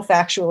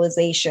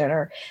self-actualization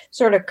are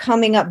sort of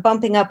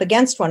bumping up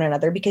against one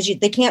another because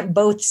they can't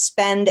both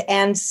spend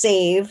and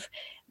save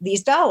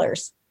these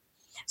dollars.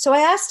 So I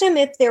asked him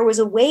if there was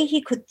a way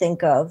he could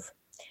think of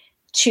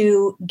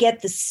to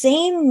get the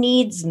same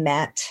needs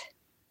met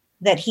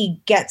that he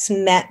gets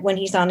met when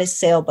he's on his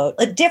sailboat,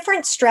 a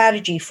different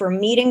strategy for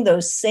meeting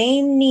those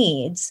same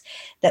needs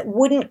that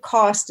wouldn't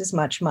cost as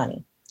much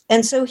money.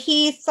 And so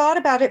he thought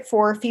about it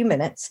for a few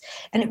minutes,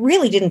 and it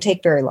really didn't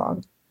take very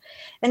long.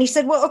 And he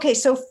said, well, okay,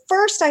 so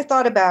first I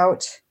thought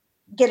about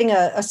getting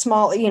a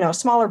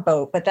smaller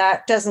boat, but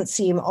that doesn't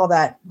seem all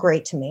that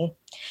great to me.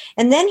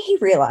 And then he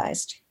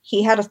realized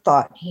he had a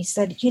thought. He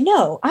said,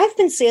 I've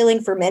been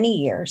sailing for many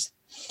years.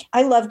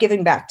 I love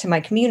giving back to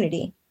my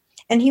community.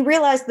 And he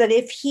realized that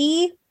if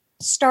he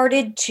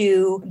started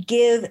to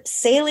give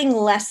sailing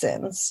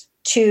lessons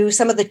to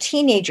some of the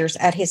teenagers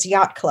at his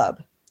yacht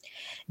club,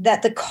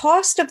 that the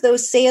cost of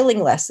those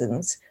sailing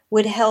lessons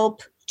would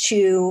help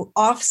to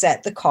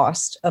offset the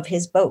cost of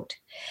his boat.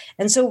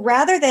 And so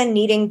rather than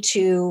needing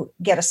to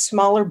get a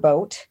smaller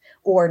boat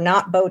or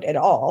not boat at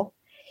all,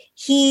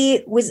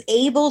 he was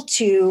able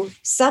to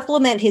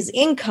supplement his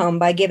income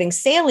by giving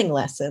sailing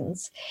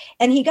lessons.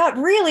 And he got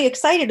really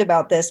excited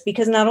about this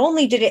because not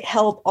only did it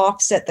help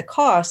offset the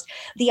cost,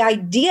 the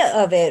idea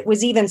of it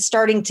was even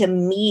starting to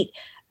meet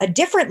a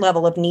different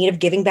level of need of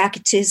giving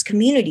back to his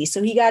community.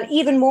 So he got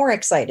even more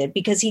excited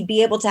because he'd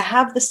be able to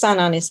have the sun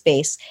on his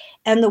face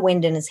and the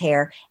wind in his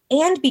hair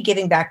and be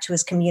giving back to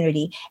his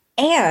community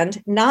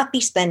and not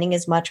be spending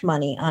as much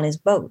money on his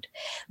boat.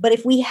 But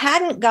if we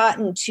hadn't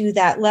gotten to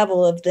that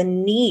level of the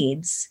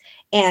needs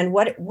and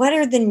what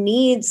are the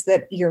needs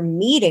that you're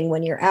meeting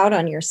when you're out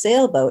on your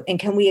sailboat, and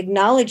can we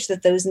acknowledge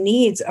that those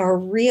needs are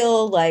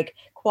real, like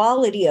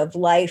quality of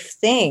life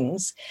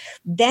things,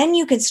 then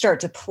you can start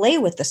to play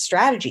with the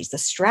strategies. The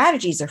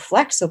strategies are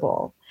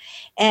flexible.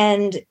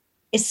 And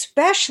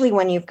especially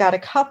when you've got a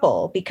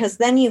couple, because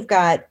then you've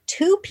got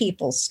two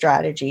people's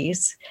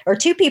strategies or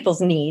two people's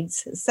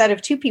needs, a set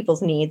of two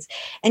people's needs.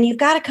 And you've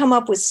got to come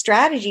up with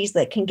strategies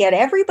that can get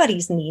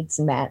everybody's needs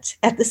met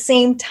at the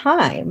same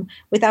time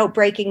without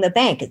breaking the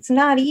bank. It's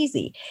not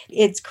easy.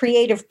 It's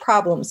creative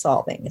problem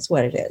solving is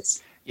what it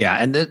is. Yeah,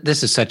 and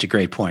this is such a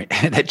great point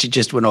that you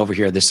just went over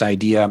here, this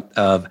idea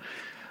of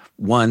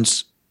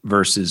wants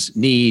versus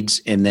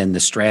needs, and then the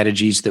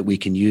strategies that we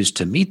can use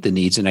to meet the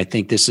needs. And I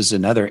think this is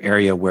another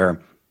area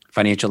where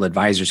financial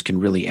advisors can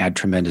really add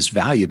tremendous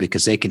value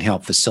because they can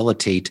help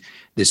facilitate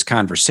this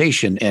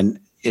conversation. And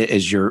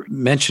as you're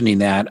mentioning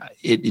that,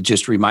 it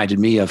just reminded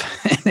me of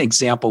an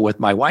example with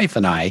my wife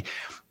and I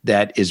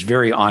that is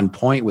very on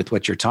point with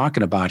what you're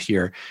talking about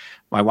here.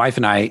 My wife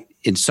and I,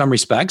 in some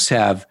respects,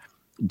 have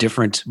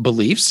different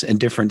beliefs and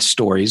different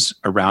stories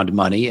around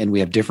money, and we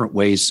have different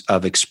ways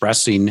of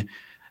expressing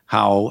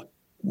how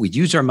we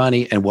use our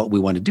money and what we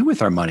want to do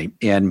with our money.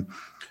 And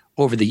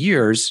over the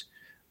years,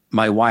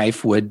 my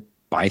wife would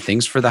buy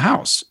things for the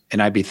house, and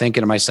I'd be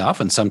thinking to myself,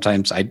 and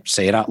sometimes I'd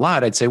say it out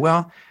loud, I'd say,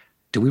 well,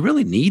 do we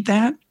really need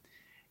that?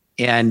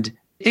 And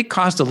it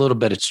caused a little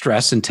bit of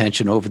stress and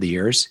tension over the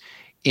years.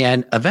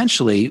 And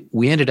eventually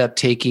we ended up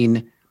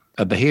taking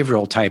a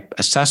behavioral type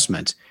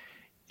assessment.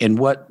 And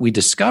what we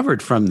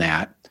discovered from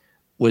that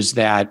was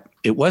that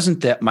it wasn't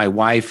that my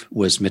wife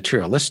was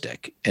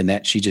materialistic and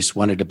that she just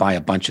wanted to buy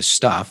a bunch of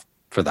stuff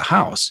for the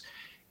house.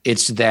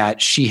 It's that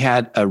she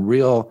had a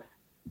real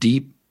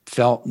deep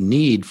felt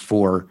need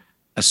for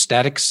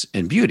aesthetics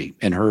and beauty.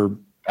 And her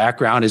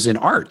background is in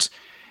art.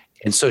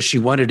 And so she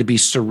wanted to be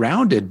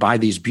surrounded by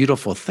these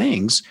beautiful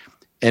things.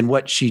 And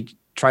what she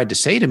tried to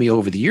say to me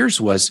over the years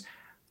was,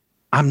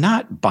 I'm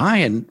not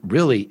buying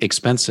really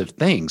expensive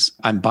things.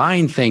 I'm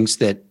buying things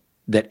that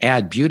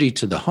add beauty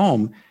to the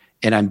home,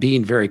 and I'm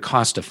being very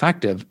cost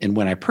effective in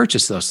when I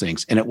purchase those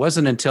things. And it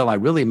wasn't until I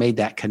really made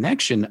that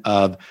connection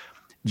of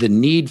the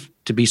need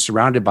to be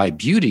surrounded by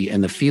beauty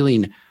and the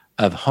feeling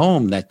of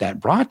home that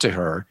brought to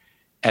her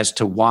as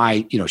to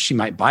why, she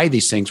might buy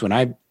these things when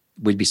I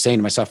would be saying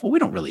to myself, well, we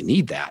don't really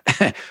need that.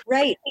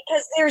 Right.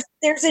 Because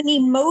there's an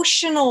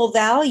emotional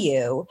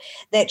value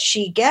that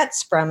she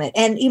gets from it.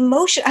 And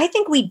I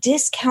think we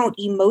discount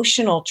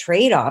emotional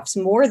trade-offs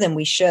more than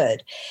we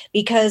should,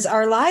 because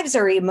our lives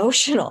are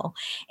emotional.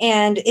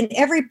 And in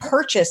every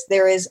purchase,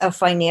 there is a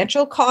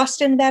financial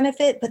cost and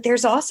benefit, but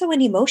there's also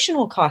an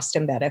emotional cost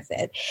and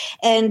benefit.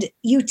 And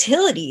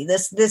utility,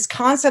 this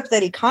concept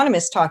that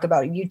economists talk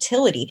about,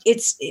 utility,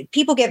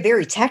 people get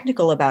very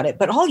technical about it,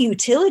 but all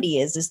utility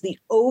is the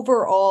overall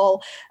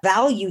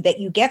value that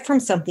you get from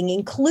something,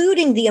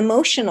 including the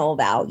emotional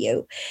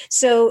value.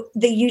 So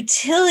the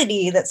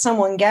utility that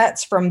someone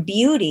gets from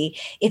beauty,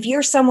 if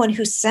you're someone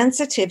who's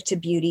sensitive to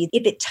beauty,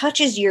 if it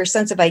touches your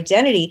sense of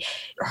identity,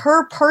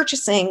 her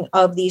purchasing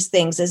of these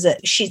things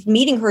she's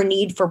meeting her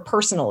need for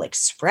personal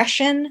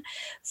expression,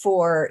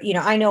 for,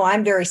 I know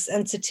I'm very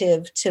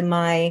sensitive to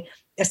my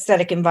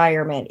aesthetic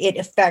environment. It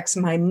affects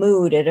my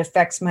mood. It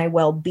affects my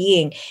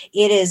well-being.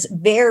 It is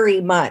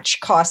very much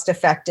cost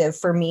effective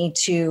for me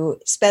to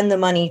spend the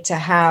money to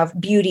have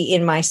beauty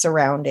in my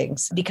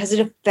surroundings because it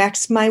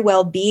affects my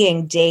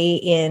well-being day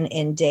in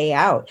and day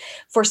out.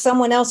 For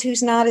someone else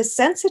who's not as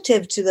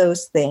sensitive to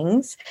those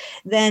things,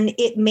 then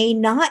it may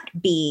not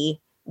be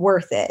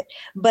worth it.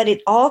 But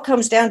it all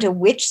comes down to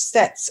which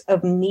sets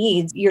of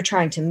needs you're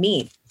trying to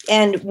meet.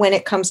 And when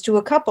it comes to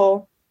a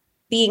couple,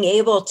 being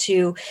able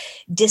to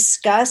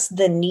discuss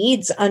the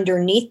needs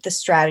underneath the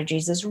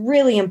strategies is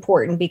really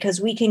important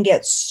because we can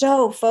get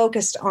so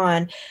focused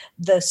on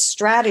the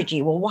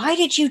strategy. Well, why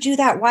did you do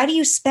that? Why do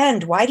you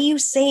spend? Why do you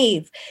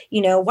save?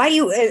 Why do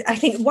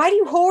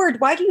you hoard?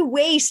 Why do you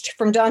waste,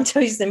 from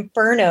Dante's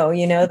Inferno?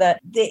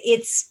 That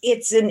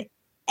it's an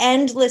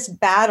endless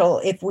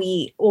battle if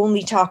we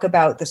only talk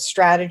about the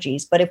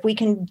strategies. But if we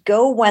can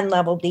go one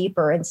level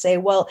deeper and say,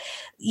 well,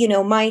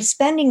 my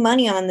spending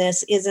money on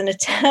this is an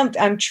attempt,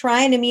 I'm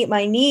trying to meet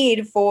my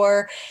need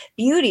for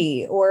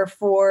beauty or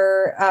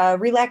for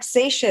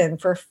relaxation,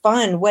 for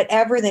fun,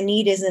 whatever the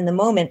need is in the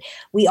moment,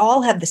 we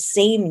all have the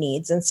same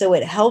needs. And so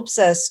it helps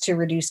us to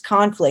reduce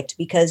conflict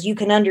because you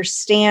can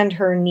understand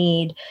her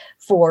need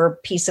for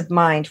peace of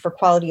mind, for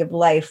quality of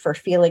life, for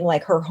feeling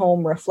like her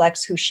home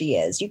reflects who she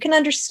is. You can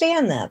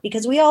understand that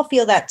because we all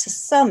feel that to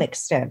some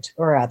extent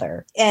or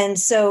other. And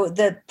so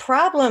the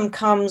problem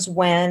comes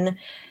when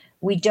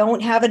we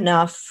don't have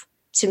enough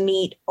to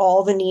meet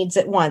all the needs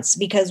at once,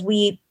 because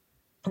we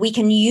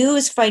can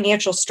use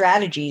financial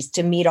strategies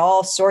to meet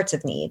all sorts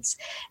of needs.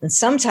 And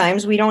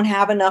sometimes we don't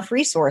have enough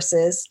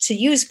resources to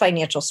use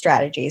financial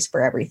strategies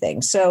for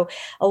everything. So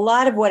a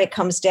lot of what it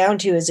comes down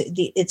to is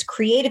it's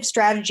creative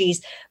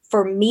strategies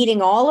for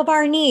meeting all of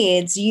our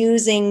needs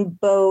using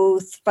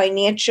both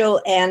financial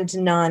and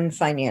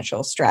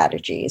non-financial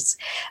strategies.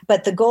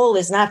 But the goal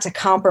is not to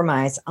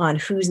compromise on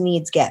whose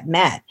needs get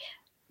met.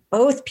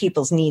 Both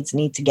people's needs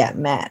need to get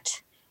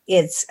met.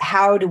 It's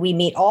how do we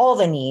meet all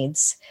the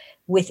needs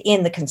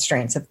within the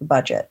constraints of the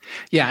budget.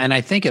 Yeah, and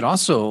I think it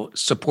also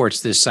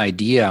supports this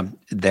idea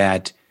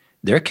that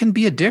there can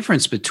be a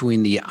difference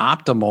between the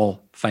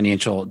optimal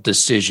financial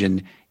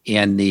decision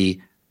and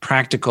the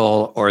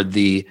practical or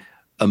the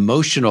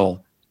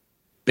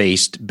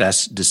emotional-based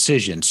best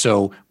decision.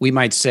 So we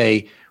might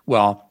say,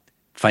 well,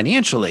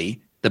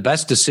 financially, the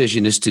best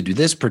decision is to do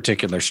this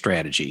particular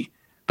strategy,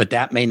 but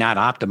that may not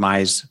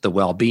optimize the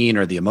well-being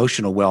or the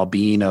emotional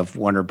well-being of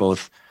one or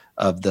both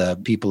of the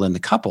people in the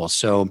couple.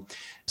 So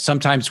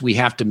sometimes we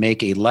have to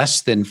make a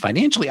less than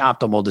financially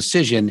optimal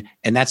decision,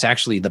 and that's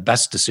actually the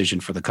best decision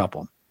for the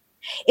couple.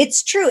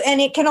 It's true. And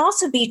it can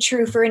also be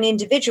true for an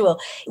individual.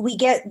 We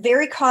get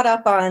very caught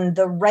up on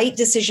the right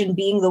decision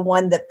being the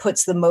one that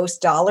puts the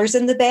most dollars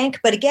in the bank.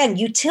 But again,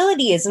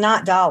 utility is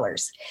not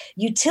dollars.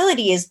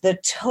 Utility is the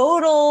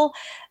total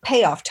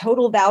payoff,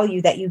 total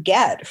value that you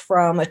get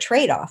from a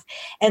trade-off.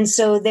 And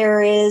so there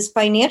is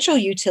financial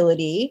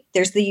utility.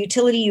 There's the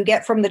utility you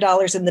get from the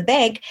dollars in the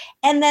bank.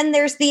 And then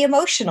there's the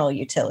emotional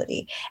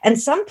utility. And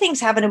some things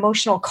have an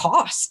emotional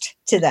cost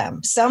to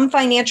them. Some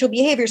financial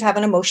behaviors have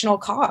an emotional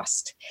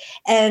cost,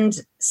 and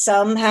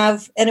some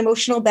have an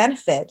emotional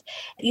benefit.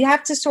 You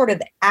have to sort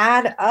of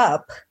add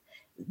up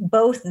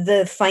both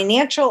the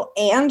financial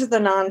and the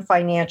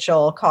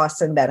non-financial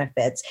costs and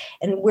benefits.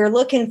 And we're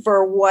looking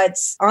for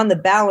what's on the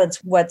balance,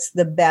 what's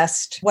the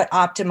best, what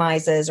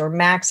optimizes or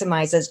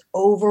maximizes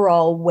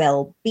overall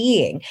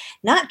well-being,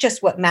 not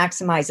just what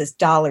maximizes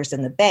dollars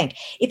in the bank.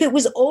 If it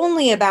was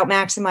only about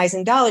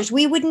maximizing dollars,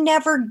 we would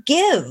never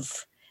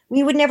give.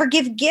 We would never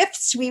give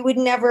gifts.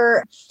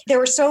 There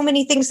were so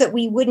many things that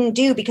we wouldn't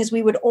do because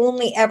we would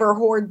only ever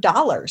hoard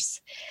dollars.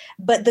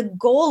 But the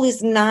goal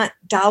is not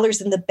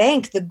dollars in the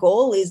bank. The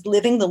goal is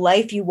living the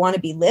life you want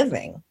to be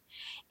living.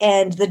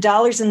 And the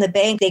dollars in the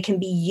bank, they can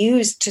be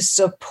used to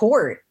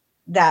support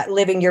that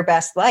living your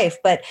best life.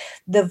 But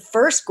the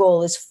first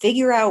goal is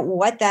figure out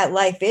what that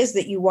life is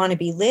that you want to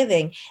be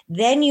living.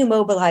 Then you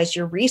mobilize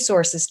your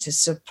resources to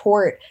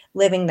support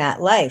living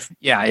that life.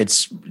 Yeah,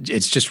 it's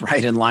just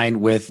right in line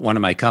with one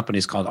of my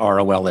companies called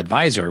ROL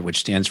Advisor, which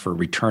stands for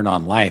Return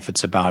on Life.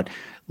 It's about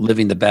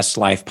living the best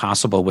life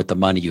possible with the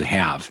money you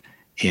have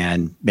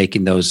and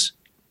making those,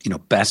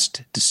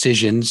 best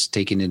decisions,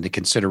 taking into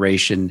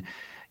consideration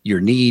your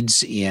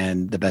needs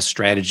and the best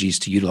strategies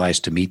to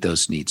utilize to meet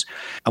those needs.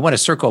 I want to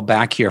circle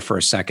back here for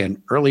a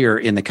second. Earlier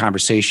in the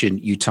conversation,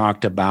 you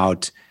talked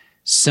about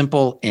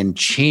simple and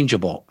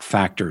changeable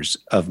factors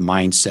of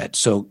mindset.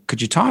 So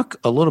could you talk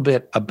a little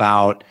bit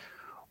about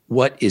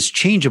what is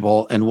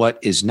changeable and what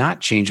is not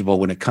changeable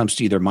when it comes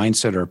to either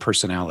mindset or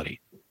personality?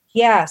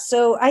 Yeah,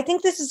 so I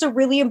think this is a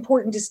really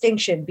important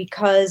distinction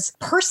because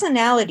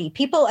personality,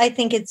 people, I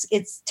think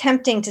it's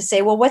tempting to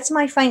say, well, what's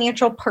my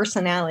financial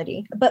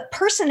personality? But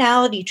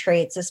personality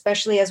traits,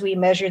 especially as we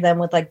measure them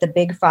with like the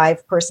big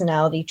 5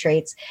 personality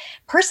traits,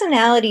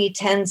 personality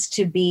tends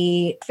to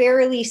be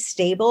fairly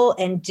stable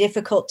and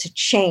difficult to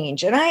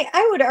change. And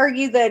I would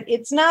argue that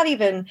it's not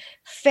even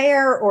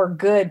fair or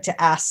good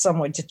to ask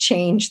someone to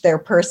change their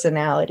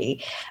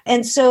personality.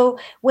 And so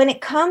when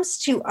it comes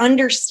to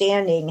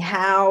understanding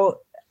how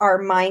our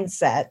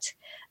mindset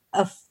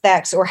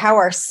affects or how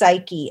our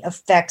psyche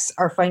affects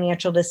our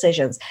financial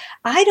decisions,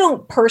 I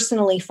don't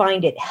personally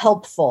find it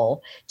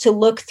helpful to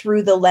look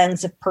through the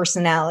lens of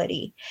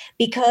personality,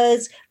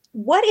 because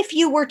what if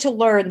you were to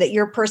learn that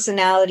your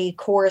personality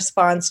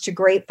corresponds to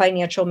great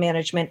financial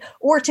management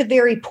or to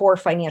very poor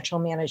financial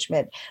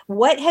management?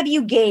 What have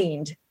you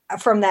gained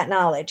from that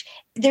knowledge?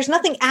 There's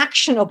nothing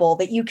actionable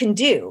that you can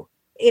do.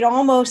 It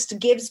almost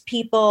gives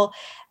people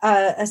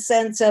a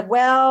sense of,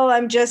 well,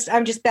 I'm just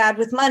bad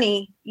with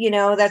money.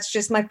 That's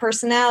just my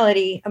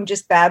personality. I'm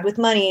just bad with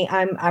money.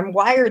 I'm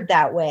wired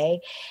that way.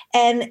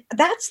 And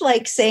that's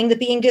like saying that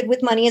being good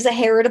with money is a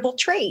heritable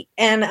trait.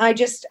 And I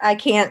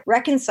can't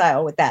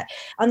reconcile with that.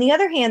 On the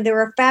other hand, there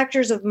are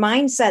factors of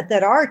mindset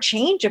that are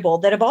changeable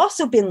that have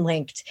also been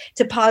linked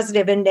to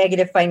positive and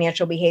negative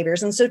financial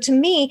behaviors. And so to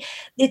me,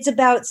 it's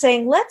about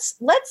saying, let's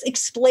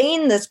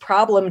explain this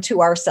problem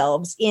to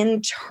ourselves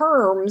in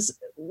terms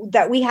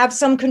that we have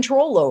some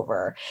control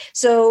over.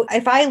 So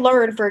if I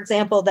learn, for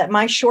example, that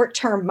my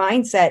short-term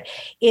mindset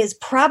is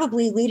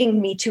probably leading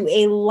me to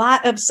a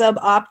lot of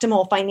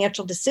suboptimal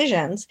financial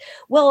decisions,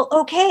 well,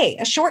 okay,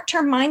 a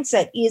short-term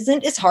mindset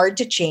isn't as hard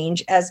to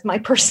change as my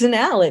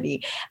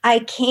personality. I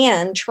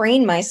can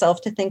train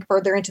myself to think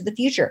further into the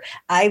future.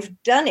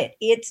 I've done it.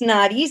 It's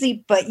not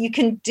easy, but you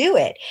can do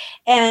it.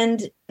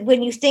 And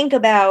when you think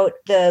about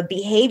the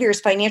behaviors,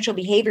 financial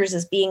behaviors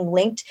as being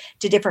linked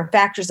to different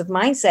factors of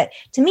mindset,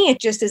 to me, it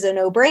just is a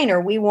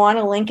no-brainer. We want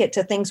to link it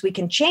to things we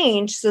can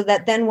change so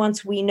that then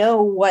once we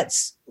know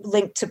what's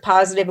linked to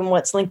positive and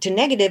what's linked to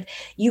negative,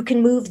 you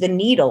can move the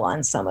needle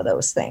on some of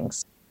those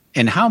things.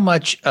 And how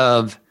much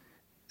of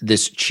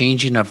this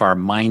changing of our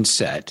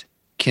mindset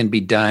can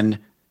be done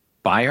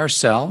by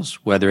ourselves,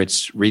 whether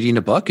it's reading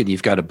a book, and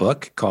you've got a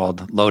book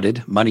called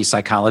Loaded, Money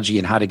Psychology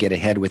and How to Get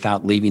Ahead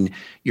Without Leaving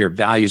Your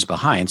Values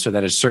Behind. So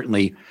that is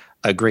certainly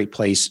a great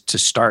place to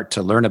start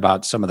to learn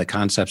about some of the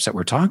concepts that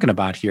we're talking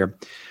about here.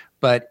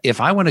 But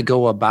if I want to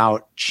go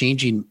about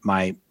changing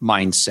my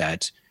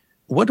mindset,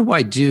 what do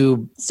I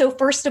do? So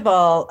first of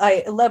all,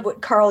 I love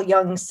what Carl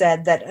Jung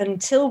said, that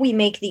until we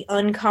make the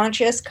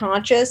unconscious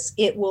conscious,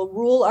 it will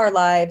rule our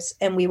lives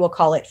and we will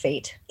call it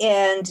fate.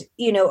 And,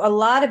 a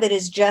lot of it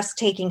is just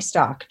taking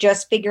stock,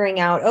 just figuring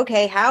out,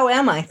 okay, how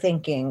am I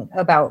thinking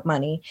about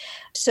money?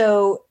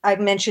 So I've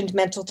mentioned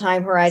mental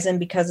time horizon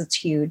because it's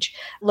huge,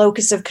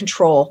 locus of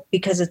control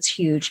because it's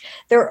huge.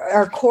 There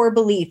are core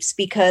beliefs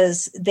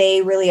because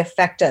they really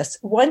affect us.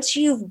 Once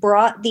you've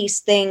brought these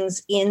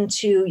things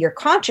into your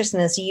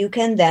consciousness, you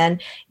can then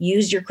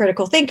use your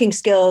critical thinking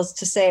skills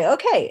to say,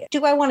 okay,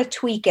 do I want to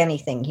tweak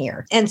anything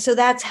here? And so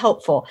that's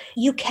helpful.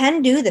 You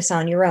can do this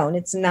on your own.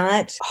 It's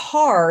not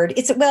hard.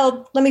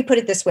 Let me put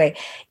it this way.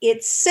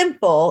 It's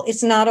simple.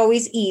 It's not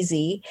always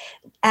easy.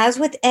 As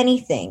with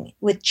anything,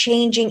 with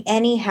changing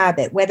any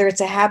habit, whether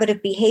it's a habit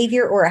of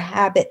behavior or a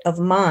habit of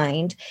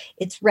mind,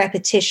 it's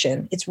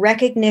repetition, it's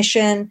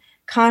recognition,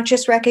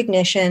 conscious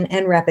recognition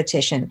and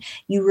repetition.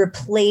 You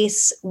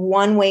replace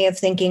one way of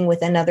thinking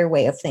with another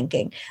way of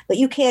thinking, but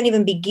you can't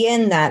even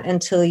begin that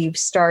until you've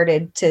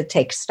started to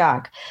take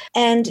stock.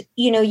 And,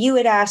 you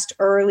had asked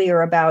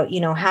earlier about,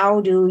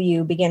 how do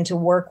you begin to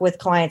work with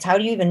clients? How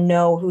do you even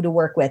know who to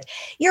work with?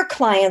 Your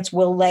clients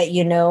will let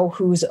you know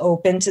who's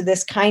open to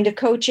this kind of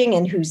coaching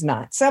and who's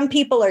not. Some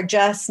people are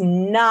just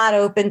not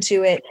open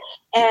to it,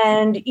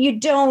 and you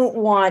don't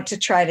want to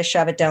try to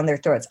shove it down their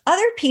throats.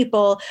 Other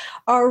people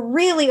are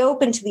really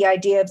open to the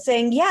idea of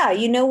saying, yeah,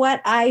 you know what?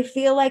 I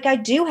feel like I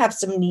do have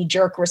some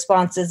knee-jerk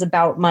responses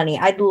about money.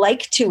 I'd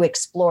like to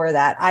explore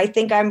that. I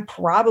think I'm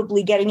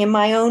probably getting in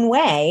my own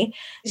way,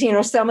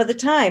 some of the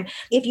time.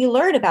 If you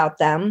learn about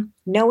them,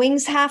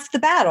 knowing's half the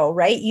battle,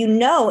 right?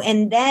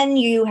 And then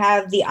you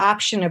have the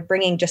option of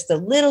bringing just a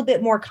little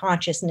bit more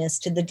consciousness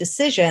to the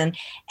decision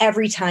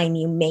every time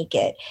you make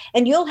it.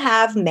 And you'll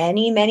have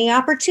many, many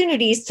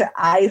opportunities to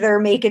either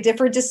make a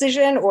different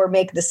decision or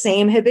make the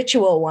same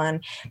habitual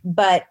one.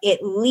 But at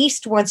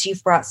least once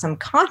you've brought some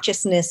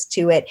consciousness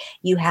to it,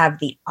 you have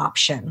the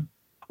option.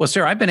 Well,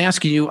 Sarah, I've been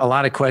asking you a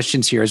lot of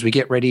questions here as we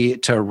get ready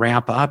to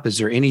wrap up. Is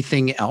there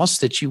anything else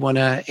that you want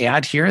to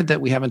add here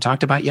that we haven't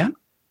talked about yet?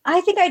 I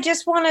think I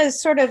just want to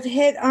sort of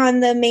hit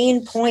on the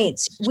main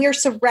points. We're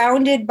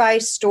surrounded by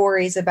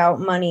stories about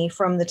money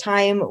from the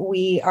time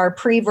we are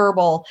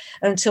pre-verbal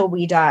until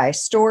we die.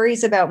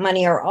 Stories about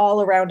money are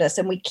all around us,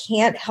 and we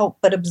can't help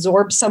but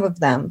absorb some of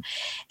them.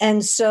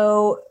 And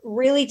so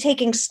really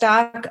taking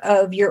stock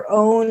of your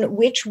own,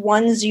 which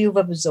ones you've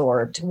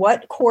absorbed,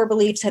 what core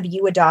beliefs have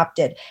you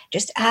adopted?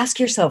 Just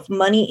ask yourself,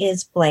 money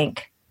is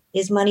blank.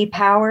 Is money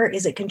power?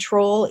 Is it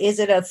control? Is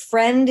it a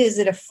friend? Is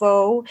it a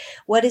foe?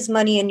 What is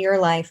money in your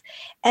life?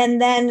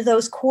 And then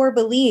those core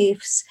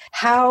beliefs,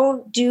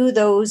 how do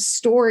those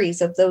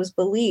stories of those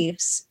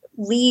beliefs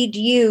lead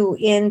you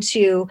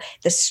into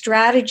the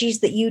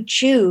strategies that you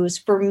choose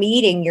for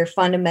meeting your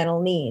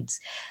fundamental needs?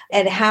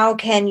 And how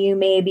can you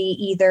maybe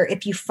either,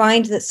 if you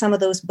find that some of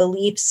those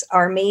beliefs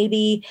are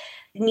maybe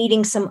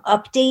needing some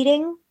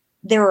updating,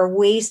 there are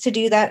ways to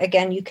do that.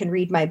 Again, you can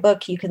read my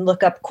book. You can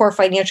look up core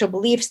financial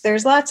beliefs.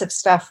 There's lots of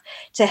stuff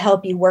to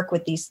help you work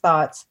with these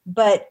thoughts.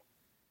 But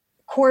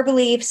core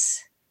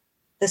beliefs,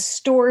 the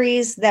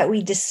stories that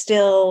we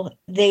distill,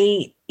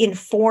 they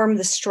inform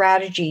the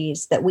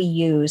strategies that we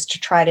use to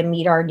try to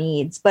meet our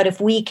needs. But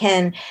if we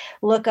can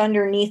look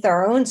underneath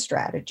our own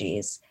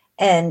strategies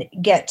and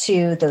get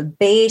to the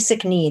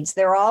basic needs,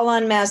 they're all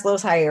on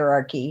Maslow's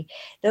hierarchy.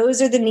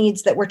 Those are the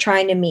needs that we're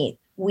trying to meet.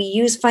 We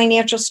use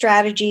financial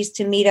strategies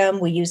to meet them.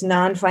 We use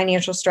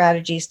non-financial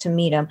strategies to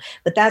meet them.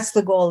 But that's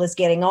the goal, is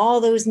getting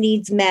all those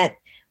needs met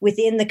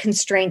within the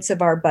constraints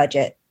of our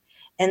budget.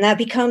 And that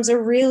becomes a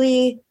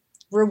really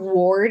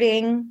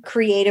rewarding,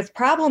 creative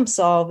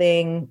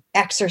problem-solving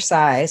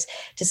exercise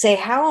to say,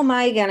 how am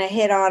I going to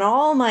hit on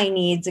all my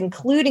needs,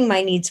 including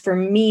my needs for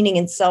meaning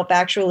and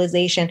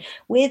self-actualization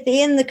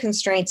within the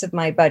constraints of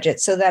my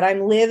budget, so that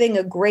I'm living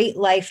a great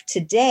life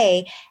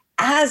today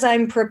as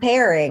I'm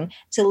preparing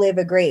to live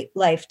a great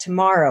life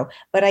tomorrow,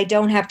 but I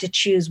don't have to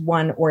choose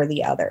one or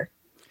the other.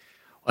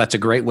 Well, that's a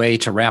great way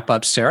to wrap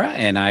up, Sarah.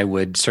 And I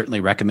would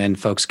certainly recommend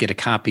folks get a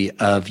copy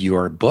of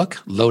your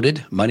book,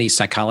 Loaded: Money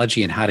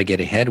Psychology and How to Get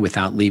Ahead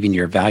Without Leaving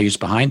Your Values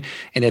Behind.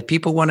 And if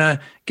people want to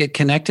get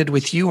connected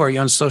with you, are you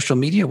on social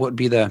media? What would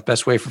be the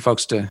best way for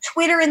folks to?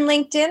 Twitter and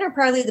LinkedIn are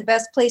probably the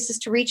best places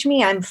to reach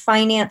me. I'm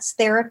Finance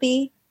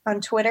Therapy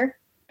on Twitter.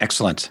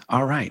 Excellent.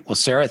 All right. Well,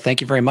 Sarah, thank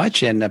you very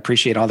much and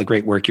appreciate all the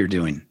great work you're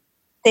doing.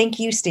 Thank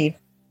you, Steve.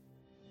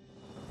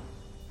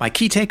 My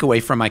key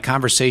takeaway from my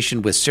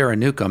conversation with Sarah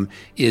Newcomb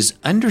is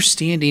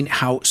understanding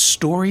how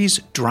stories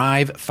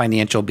drive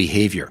financial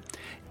behavior.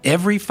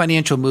 Every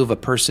financial move a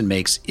person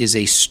makes is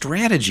a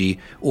strategy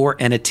or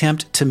an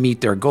attempt to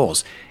meet their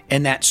goals.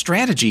 And that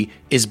strategy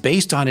is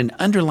based on an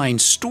underlying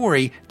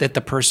story that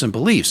the person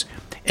believes.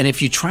 And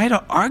if you try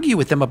to argue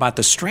with them about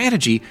the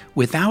strategy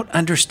without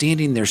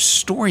understanding their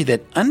story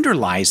that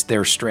underlies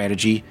their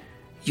strategy,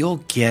 you'll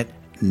get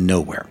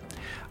nowhere.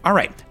 All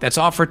right, that's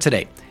all for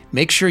today.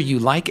 Make sure you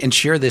like and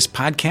share this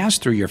podcast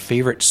through your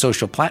favorite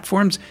social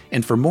platforms.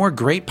 And for more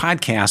great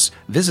podcasts,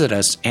 visit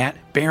us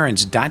at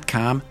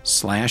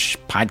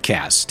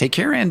barons.com/podcasts. Take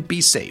care and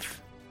be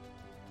safe.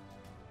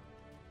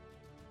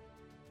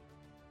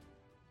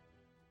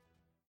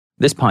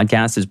 This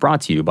podcast is brought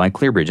to you by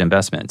ClearBridge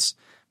Investments.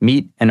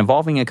 Meet an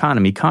evolving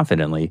economy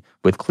confidently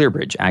with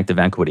ClearBridge Active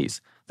Equities,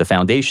 the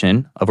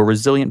foundation of a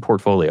resilient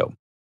portfolio.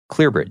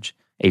 ClearBridge,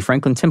 a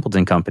Franklin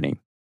Templeton company.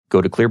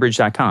 Go to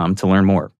clearbridge.com to learn more.